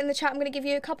just type that in the chat, I'm going to give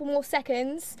you a couple more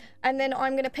seconds, and then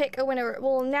I'm going to pick a winner.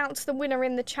 We'll announce the winner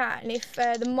in the chat, and if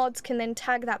the mods can then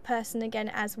tag that person again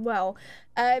as well.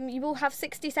 You will have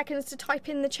 60 seconds to type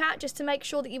in the chat just to make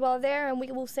sure that you are there, and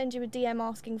we will send you a DM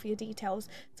asking for your details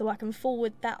so I can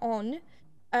forward that on.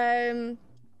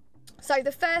 So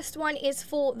the first one is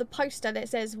for the poster that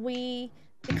says the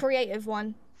creative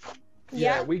one.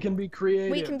 Yeah, we can be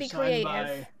creative. We can be signed creative.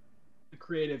 By the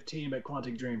creative team at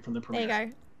Quantic Dream from the premiere. There you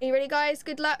go. Are you ready, guys?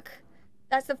 Good luck.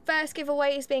 That's the first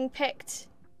giveaway is being picked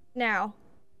now.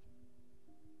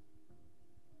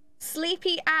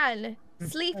 Sleepy Ann.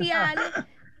 Sleepy Ann,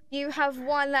 you have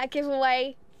won that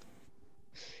giveaway.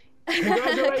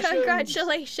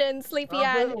 Congratulations, Sleepy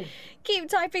Ann. Keep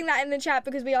typing that in the chat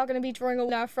because we are going to be drawing a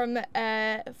winner from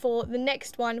for the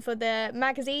next one for the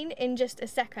magazine in just a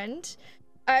second.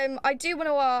 I do want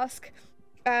to ask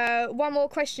one more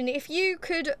question. If you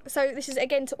could, so this is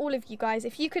again to all of you guys,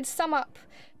 if you could sum up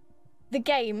the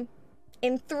game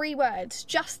in 3 words,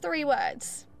 just 3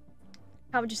 words,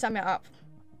 how would you sum it up?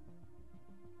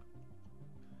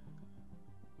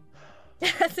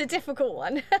 That's a difficult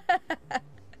one.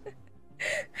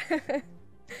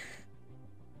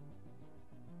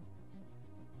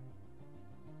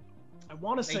 I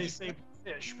want to say save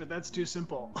fish, but that's too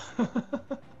simple.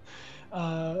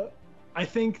 I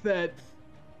think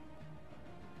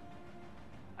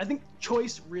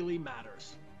choice really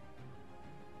matters.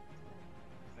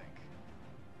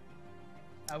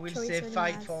 I will Choice say really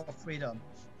fight matters. for freedom.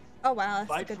 Oh wow, that's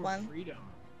Fight a good for one. freedom.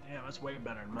 Damn, that's way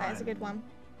better than mine. That is a good one.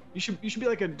 You should be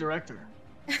like a director.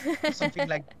 Something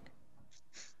like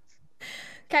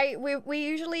Okay, we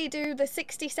usually do the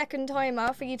 60-second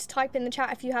timer for you to type in the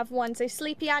chat if you have one. So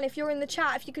Sleepy Ann, if you're in the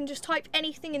chat, if you can just type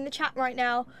anything in the chat right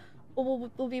now, or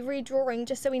we'll be redrawing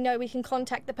just so we know we can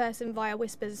contact the person via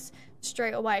whispers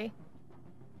straight away.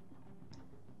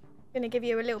 Gonna give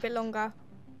you a little bit longer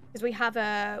because we have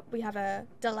a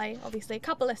delay, obviously a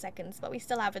couple of seconds, but we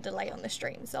still have a delay on the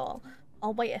stream, so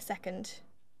I'll wait a second.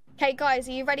 Okay, guys,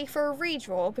 are you ready for a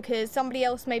redraw? Because somebody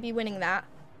else may be winning that.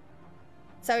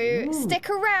 So stick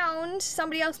around.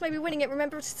 Somebody else may be winning it.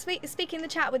 Remember to speak in the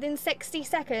chat within 60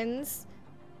 seconds.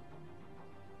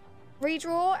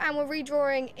 Redraw, and we're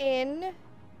redrawing in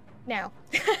now.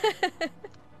 There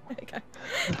we go.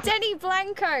 Denny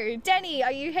Blanco. Denny,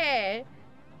 are you here?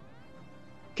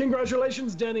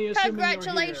 Congratulations, Denny. Assuming you're here.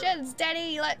 Congratulations,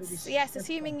 Denny. Yes,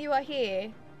 assuming you are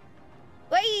here.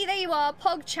 Wait, there you are.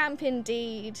 PogChamp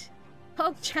indeed.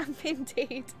 PogChamp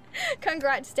indeed.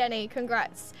 Congrats, Denny.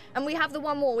 Congrats. And we have the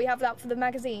one more. We have that for the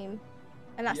magazine.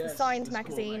 And that's the signed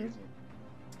magazine.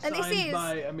 Cool magazine. And this is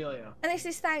by Amelia. And this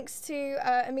is thanks to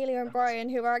Amelia and Bryan,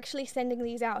 who are actually sending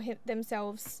these out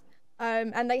themselves.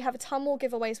 And they have a ton more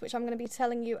giveaways, which I'm going to be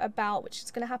telling you about, which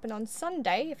is going to happen on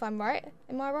Sunday, if I'm right.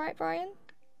 Am I right, Bryan?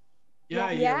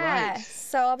 Yeah, you're right.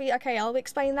 So I'll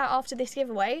explain that after this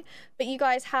giveaway. But you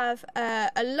guys have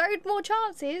a load more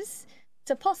chances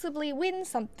to possibly win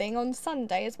something on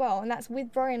Sunday as well, and that's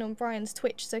with Bryan on Bryan's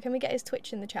Twitch. So can we get his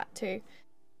Twitch in the chat too?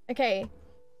 Okay,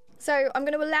 so I'm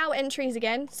going to allow entries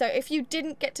again. So if you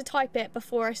didn't get to type it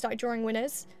before I start drawing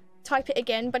winners, type it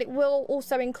again, but it will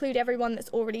also include everyone that's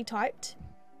already typed.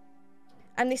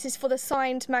 And this is for the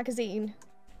signed magazine.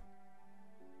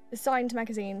 The signed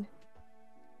magazine.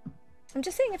 I'm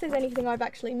just seeing if there's anything I've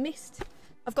actually missed.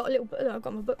 I've got I've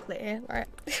got my booklet here, right?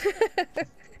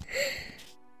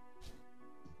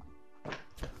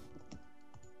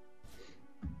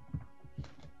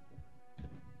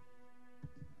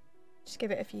 Just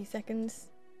give it a few seconds.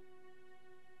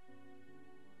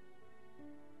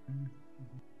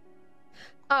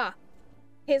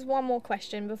 Here's one more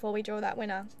question before we draw that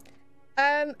winner.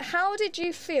 How did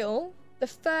you feel the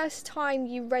first time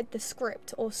you read the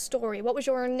script or story? What was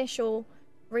your initial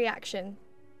reaction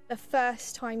the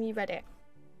first time you read it?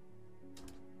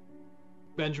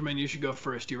 Benjamin, you should go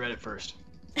first. You read it first.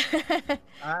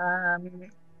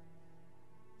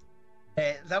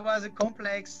 That was a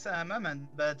complex moment,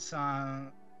 but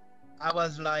I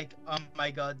was like, oh my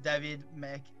god, David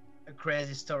make a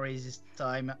crazy story this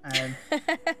time, and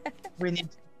we need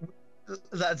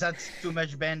that's too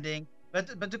much bending.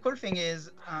 But the cool thing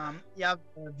is, you have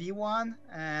V1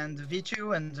 and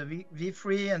V2 and the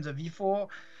V3 and the V4,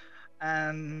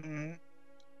 and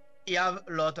you have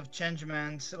a lot of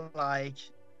changements. Like,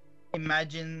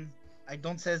 imagine, I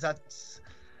don't say that,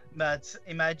 but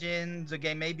imagine the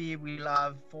game maybe will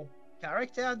have 4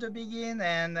 characters at the beginning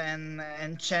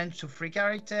and change to 3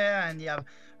 characters, and you have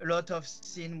a lot of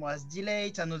scene was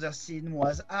delayed, another scene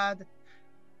was added,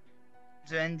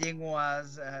 the ending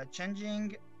was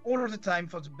changing all the time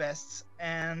for the best,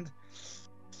 and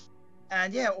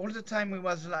yeah, all the time it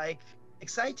was like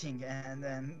exciting, and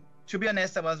then to be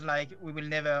honest, I was like, we will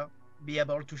never be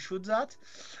able to shoot that,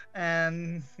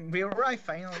 and we arrived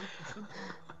finally to shoot.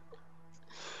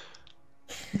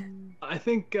 I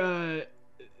think the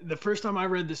first time I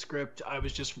read the script, I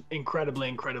was just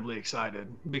incredibly excited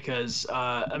because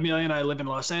Amelia and I live in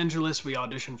Los Angeles. We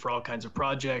audition for all kinds of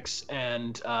projects,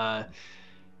 and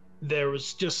there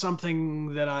was just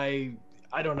something that I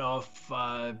don't know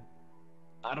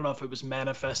if it was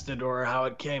manifested or how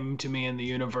it came to me in the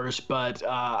universe, but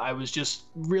I was just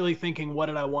really thinking, what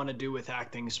did I want to do with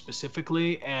acting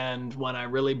specifically? And when I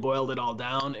really boiled it all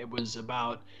down, it was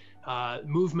about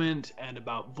movement and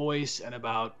about voice and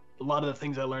about a lot of the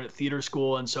things I learned at theater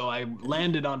school. And so I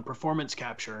landed on performance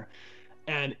capture,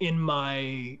 and in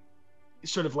my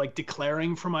sort of like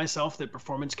declaring for myself that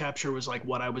performance capture was like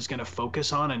what I was going to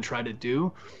focus on and try to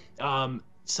do,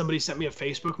 somebody sent me a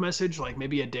Facebook message like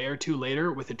maybe a day or two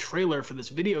later with a trailer for this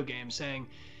video game saying,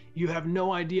 you have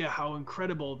no idea how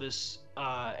incredible this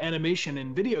animation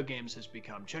in video games has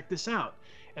become. Check this out.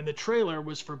 And the trailer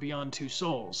was for Beyond Two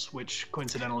Souls, which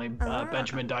coincidentally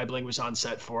Benjamin Diebling was on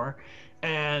set for.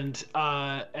 And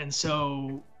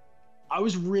so I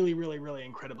was really, really, really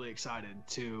incredibly excited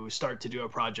to start to do a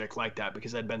project like that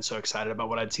because I'd been so excited about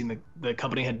what I'd seen the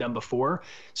company had done before.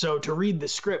 So to read the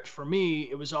script, for me,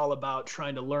 it was all about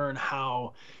trying to learn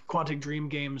how Quantic Dream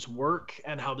games work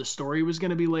and how the story was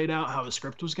going to be laid out, how the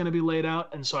script was going to be laid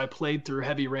out. And so I played through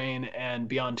Heavy Rain and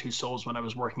Beyond Two Souls when I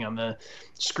was working on the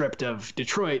script of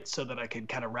Detroit so that I could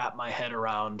kind of wrap my head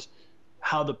around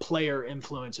how the player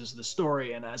influences the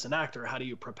story. And as an actor, how do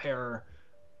you prepare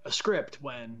a script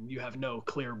when you have no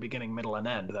clear beginning, middle, and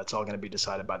end? That's all going to be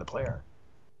decided by the player.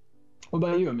 What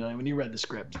about you, Amelia, when you read the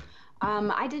script?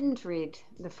 I didn't read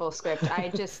the full script. I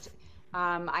just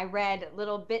I read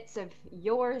little bits of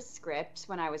your script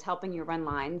when I was helping you run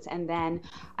lines, and then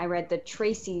I read the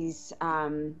Traci's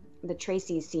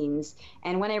scenes.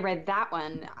 And when I read that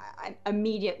one,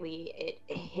 immediately it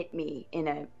hit me in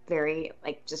a very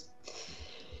just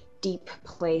deep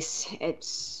place.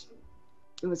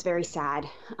 It was very sad.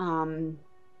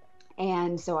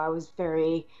 And so I was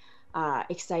very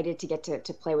excited to get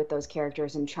to play with those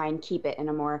characters and try and keep it in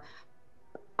a more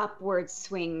upward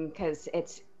swing, because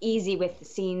it's easy with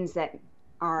scenes that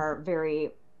are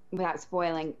very, without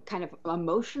spoiling, kind of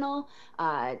emotional,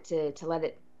 to let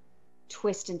it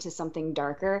twist into something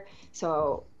darker.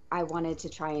 So I wanted to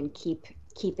try and keep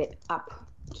it up,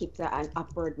 keep an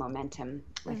upward momentum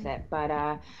with it.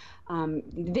 But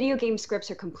video game scripts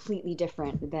are completely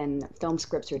different than film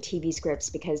scripts or TV scripts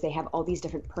because they have all these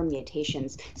different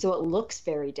permutations. So it looks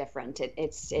very different. It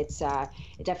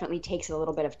definitely takes a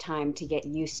little bit of time to get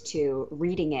used to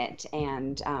reading it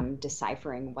and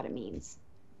deciphering what it means.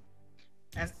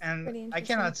 And I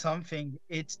can add something.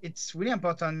 It's really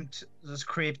important, the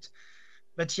script,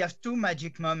 but you have two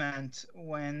magic moments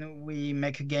when we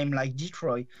make a game like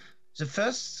Detroit. The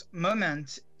first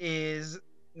moment is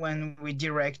when we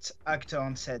direct actor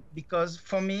on set, because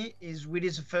for me is really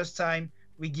the first time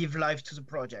we give life to the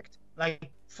project.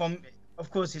 Like, of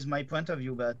course it's my point of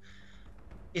view, but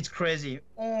it's crazy.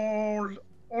 All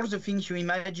the things you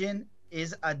imagine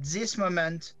is at this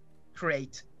moment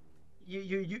create.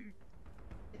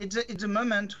 It's a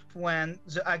moment when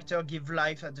the actor give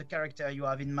life at the character you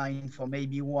have in mind for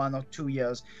maybe 1 or 2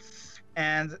 years.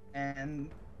 And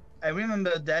I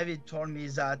remember David told me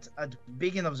that at the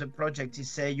beginning of the project, he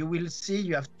said, you will see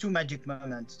you have two magic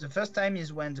moments. The first time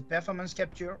is when the performance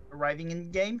capture arriving in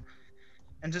game.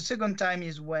 And the second time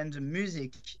is when the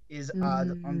music is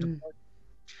added on the project.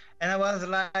 And I was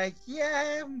like,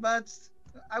 yeah, but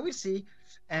I will see.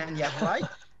 And yeah, right.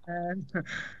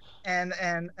 And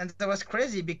that was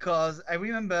crazy because I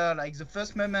remember the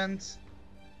first moment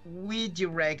we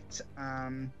direct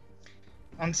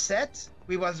on set,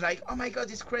 we was like, oh my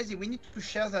god, it's crazy, we need to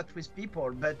share that with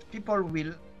people, but people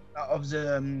will of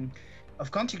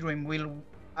Quantic Dream will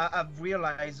have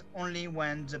realized only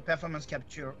when the performance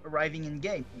capture arriving in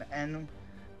game, and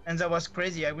that was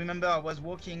crazy. I remember I was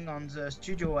working on the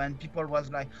studio and people was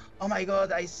like, oh my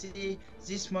god, I see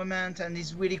this moment and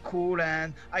it's really cool,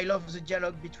 and I love the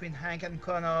dialogue between Hank and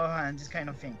Connor and this kind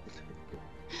of thing.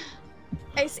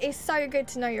 It's so good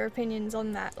to know your opinions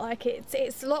on that. Like,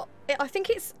 it's a lot. I think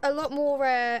it's a lot more,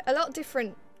 a lot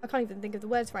different. I can't even think of the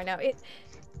words right now.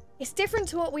 It's different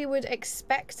to what we would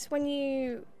expect when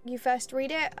you first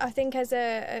read it. I think as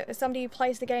somebody who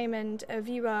plays the game and a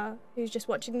viewer who's just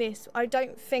watching this, I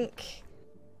don't think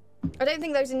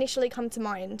those initially come to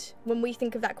mind when we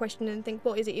think of that question and think,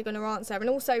 what is it you're going to answer? And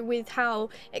also with how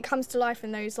it comes to life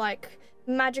in those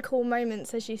magical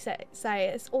moments, as you say,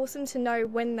 it's awesome to know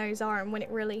when those are and when it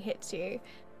really hits you,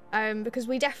 because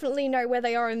we definitely know where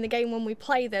they are in the game when we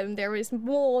play them. There is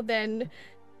more than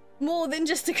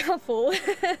just a couple.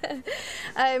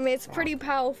 It's a pretty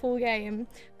powerful game.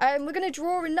 We're gonna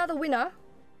draw another winner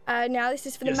now. This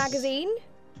is for the magazine,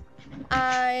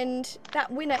 and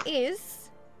that winner is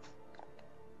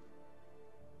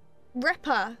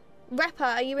Repper. Repper,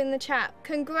 are you in the chat?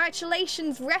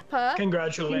 Congratulations, Repper.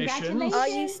 Congratulations. Are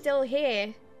you still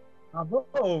here?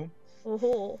 Bravo.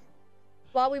 Oh.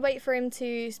 While we wait for him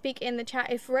to speak in the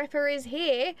chat, if Repper is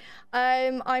here,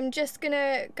 I'm just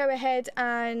gonna go ahead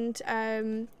and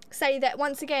say that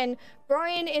once again,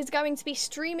 Bryan is going to be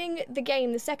streaming the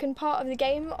game, the second part of the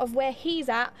game of where he's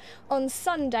at, on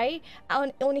Sunday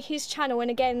on his channel.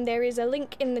 And again, there is a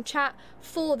link in the chat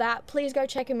for that. Please go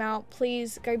check him out.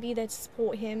 Please go be there to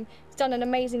support him. He's done an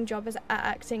amazing job at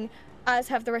acting, as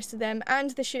have the rest of them,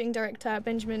 and the shooting director,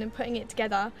 Benjamin, and putting it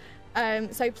together.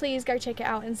 So please go check it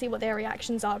out and see what their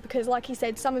reactions are, because like he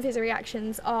said, some of his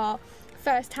reactions are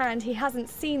firsthand. He hasn't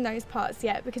seen those parts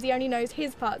yet because he only knows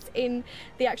his parts in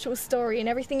the actual story, and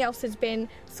everything else has been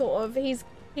sort of,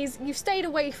 you've stayed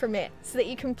away from it so that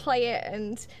you can play it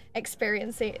and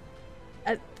experience it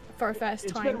for a first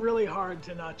It's time. been really hard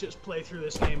to not just play through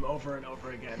this game over and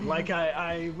over again. Like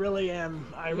I really am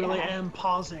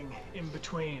pausing in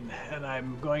between, and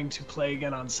I'm going to play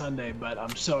again on Sunday, but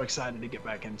I'm so excited to get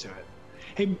back into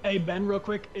it. Hey Ben, real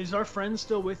quick, is our friend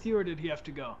still with you, or did he have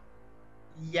to go?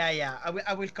 Yeah.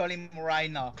 I will call him right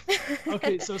now.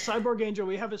 Okay, so Cyborgangel,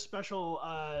 we have a special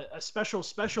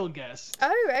guest.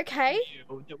 Oh, okay.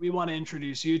 That we want to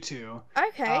introduce you to.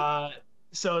 Okay.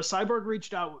 So Cyborg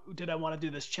reached out, did I want to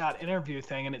do this chat interview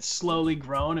thing, and it's slowly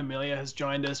grown. Amelia has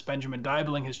joined us, Benjamin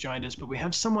Diebling has joined us, but we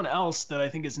have someone else that I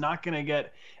think is not going to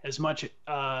get as much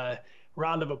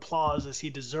round of applause as he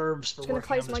deserves for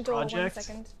working on this project. 1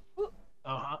 second.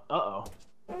 Uh-oh.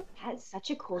 That's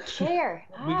such a cool chair.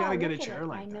 We gotta get a look at chair it.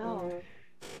 like I that. know.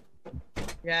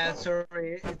 Yeah,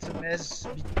 sorry, it's a mess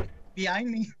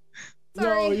behind me.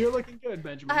 Sorry. No, you're looking good,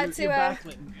 Benjamin. I had You're to,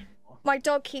 backlit and beautiful. My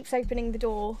dog keeps opening the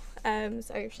door,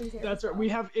 so she's here. That's right. We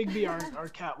have Igby, our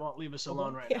cat won't leave us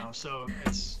alone right now, so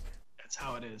that's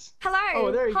how it is. Hello.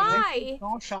 Oh, there you go. Hi.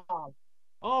 Jean-Charles.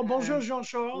 Oh, bonjour,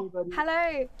 Jean-Charles.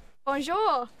 Hello.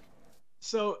 Bonjour.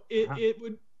 So it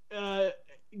would,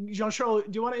 Jean-Charles,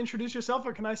 do you want to introduce yourself,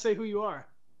 or can I say who you are?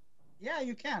 Yeah,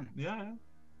 you can. Yeah.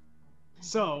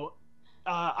 So,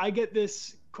 I get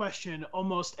this question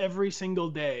almost every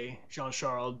single day,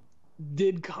 Jean-Charles.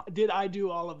 Did I do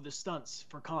all of the stunts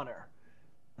for Connor?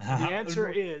 The answer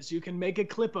is, you can make a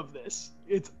clip of this.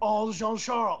 It's all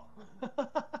Jean-Charles.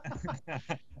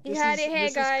 You heard it here,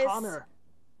 guys.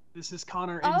 This is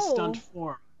Connor in stunt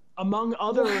form. Among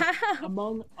other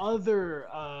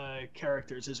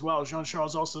characters as well.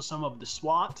 Jean-Charles also some of the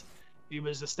SWAT. He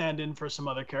was a stand-in for some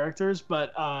other characters,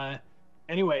 but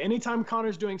anyway, anytime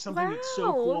Connor's doing something that's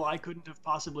so cool I couldn't have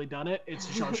possibly done it, it's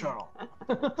Jean-Charles.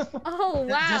 Oh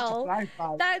wow. Just to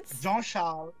clarify, That's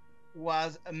Jean-Charles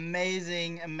was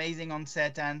amazing on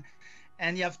set, and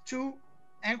you have two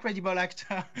incredible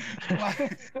actors.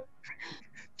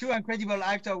 Two incredible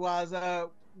actors was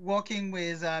working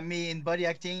with me in body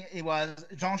acting. It was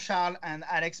Jean-Charles and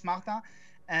Alex Martin,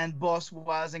 and both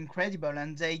was incredible,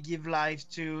 and they give life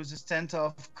to the stunt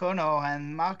of Connor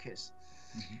and Marcus.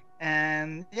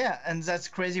 And yeah, and that's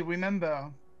crazy. Remember,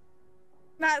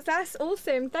 that's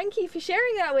awesome. Thank you for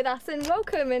sharing that with us, and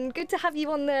welcome, and good to have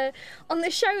you on the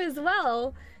show as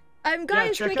well.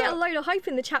 Guys, can we get a load of hype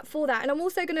in the chat for that? And I'm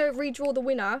also going to redraw the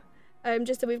winner,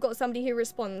 just so we've got somebody who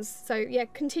responds. So yeah,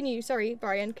 continue. Sorry,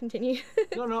 Bryan, continue.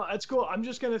 No, that's cool. I'm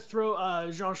just gonna throw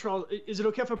Jean-Charles. Is it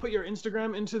okay if I put your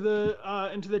Instagram into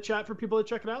the chat for people to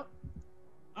check it out?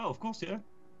 Oh, of course, yeah.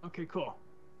 Okay, cool.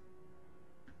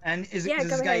 And this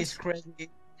guy is crazy.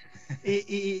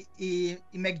 he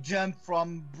make jump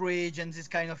from bridge and this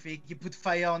kind of thing. He put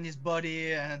fire on his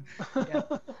body and yeah.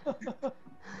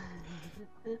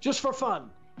 Just for fun.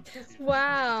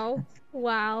 Wow.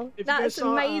 If That's you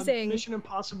guys amazing. Saw, Mission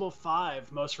Impossible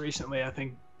 5 most recently, I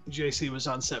think JC was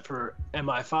on set for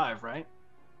MI5, right?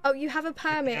 Oh, you have a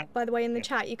permit, by the way, in the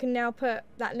chat. You can now put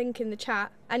that link in the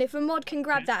chat. And if a mod can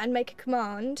grab that and make a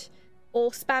command, or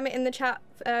spam it in the chat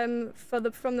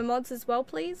from the mods as well,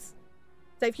 please.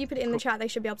 So if you put it in the chat, they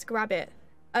should be able to grab it.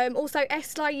 Also,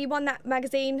 Esther, you won that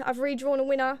magazine. I've redrawn a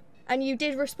winner, and you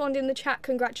did respond in the chat.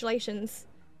 Congratulations.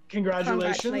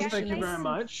 Congratulations. Thank you very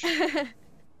much.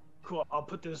 Cool. I'll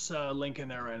put this link in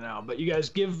there right now. But you guys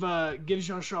give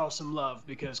Jean-Charles some love,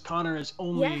 because Connor is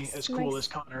only as cool as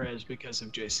Connor is because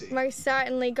of JC. Most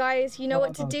certainly, guys. You know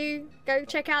what to do. Go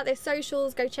check out their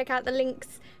socials. Go check out the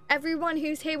links. Everyone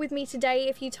who's here with me today,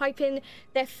 if you type in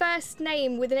their first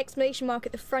name with an exclamation mark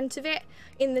at the front of it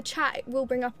in the chat, it will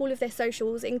bring up all of their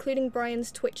socials, including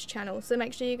Bryan's Twitch channel. So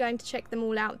make sure you're going to check them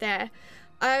all out there.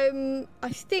 I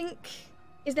think,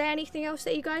 is there anything else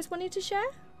that you guys wanted to share?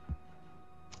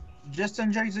 Just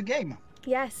enjoy the game.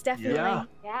 Yes, definitely. Yeah.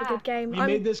 A good game. We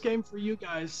made this game for you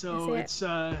guys, so it's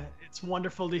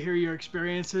wonderful to hear your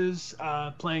experiences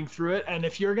playing through it. And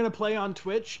if you're gonna play on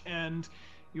Twitch and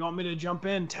you want me to jump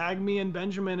in, tag me and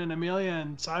Benjamin and Amelia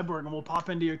and Cyborg, and we'll pop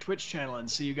into your Twitch channel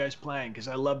and see you guys playing, because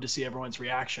I love to see everyone's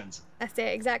reactions. That's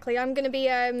it, exactly. I'm going to be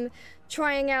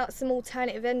trying out some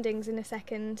alternative endings in a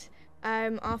second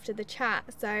after the chat.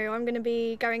 So I'm going to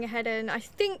be going ahead, and I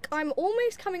think I'm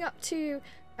almost coming up to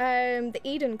the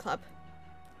Eden Club.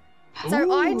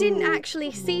 So I didn't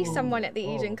actually see someone at the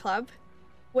Eden Club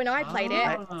when I played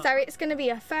it. So it's going to be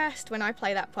a first when I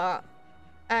play that part.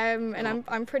 And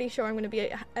I'm pretty sure I'm going to be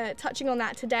touching on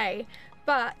that today.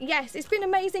 But yes, it's been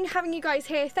amazing having you guys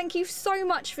here. Thank you so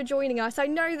much for joining us. I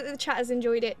know that the chat has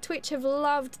enjoyed it. Twitch have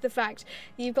loved the fact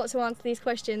that you've got to answer these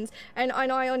questions. And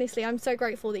I honestly, I'm so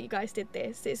grateful that you guys did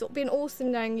this. It's been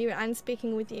awesome knowing you and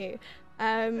speaking with you.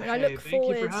 And I look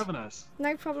forward. Thank you for having us.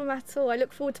 No problem at all. I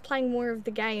look forward to playing more of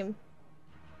the game.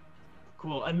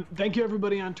 Cool. And thank you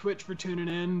everybody on Twitch for tuning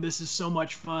in. This is so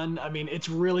much fun. I mean, it's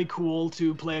really cool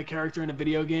to play a character in a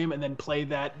video game and then play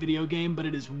that video game, but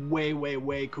it is way, way,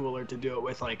 way cooler to do it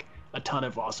with like a ton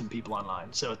of awesome people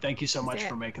online. So thank you so much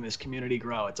for making this community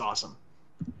grow. It's awesome.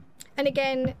 And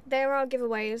again, there are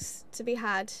giveaways to be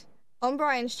had on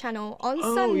Bryan's channel on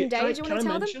Sunday. Do you want to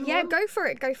tell them? Yeah, go for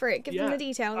it. Go for it. Give them the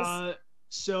details.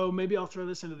 So maybe I'll throw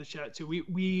this into the chat too.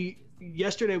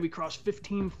 Yesterday we crossed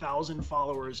 15,000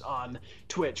 followers on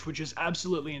Twitch, which is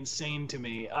absolutely insane to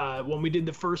me. When we did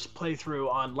the first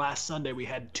playthrough on last Sunday, we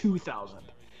had 2,000.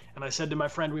 And I said to my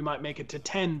friend, we might make it to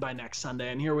 10 by next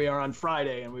Sunday. And here we are on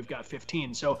Friday, and we've got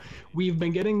 15. So we've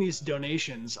been getting these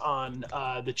donations on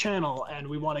the channel, and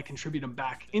we want to contribute them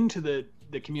back into the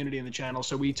community and the channel.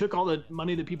 So we took all the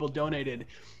money that people donated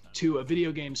to a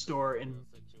video game store in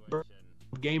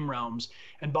Game Realms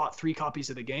and bought 3 copies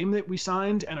of the game that we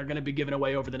signed and are going to be given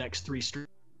away over the next 3 streams.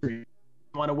 If you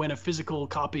want to win a physical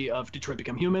copy of Detroit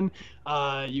Become Human,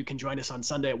 you can join us on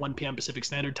Sunday at 1 p.m. Pacific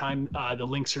Standard Time. The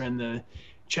links are in the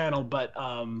channel, but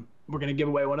we're going to give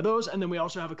away one of those, and then we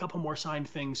also have a couple more signed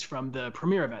things from the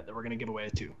premiere event that we're going to give away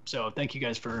too. So thank you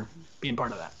guys for being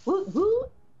part of that. Woo woo.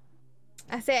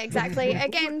 That's it, exactly.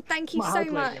 Again, thank you so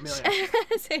much.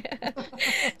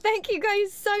 Thank you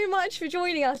guys so much for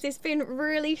joining us. It's been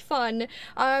really fun.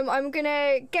 I'm going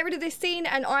to get rid of this scene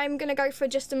and I'm going to go for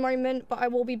just a moment, but I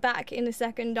will be back in a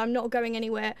second. I'm not going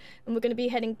anywhere, and we're going to be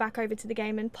heading back over to the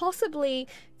game and possibly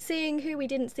seeing who we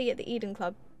didn't see at the Eden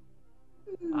Club.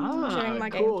 Showing my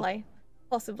gameplay.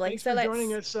 Possibly. Thanks for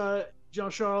joining us,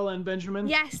 Jean-Charles and Benjamin.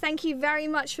 Yes, thank you very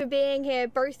much for being here,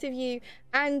 both of you,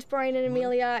 and Bryan and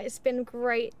Amelia. It's been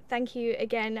great. Thank you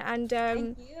again. And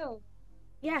thank you.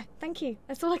 Yeah, thank you.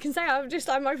 That's all I can say.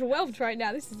 I'm overwhelmed right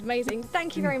now. This is amazing.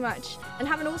 Thank you very much, and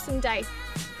have an awesome day.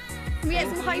 Can we get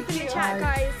some hype in the chat,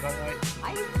 guys? Bye.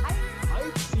 Hype.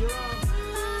 Hype. See you around.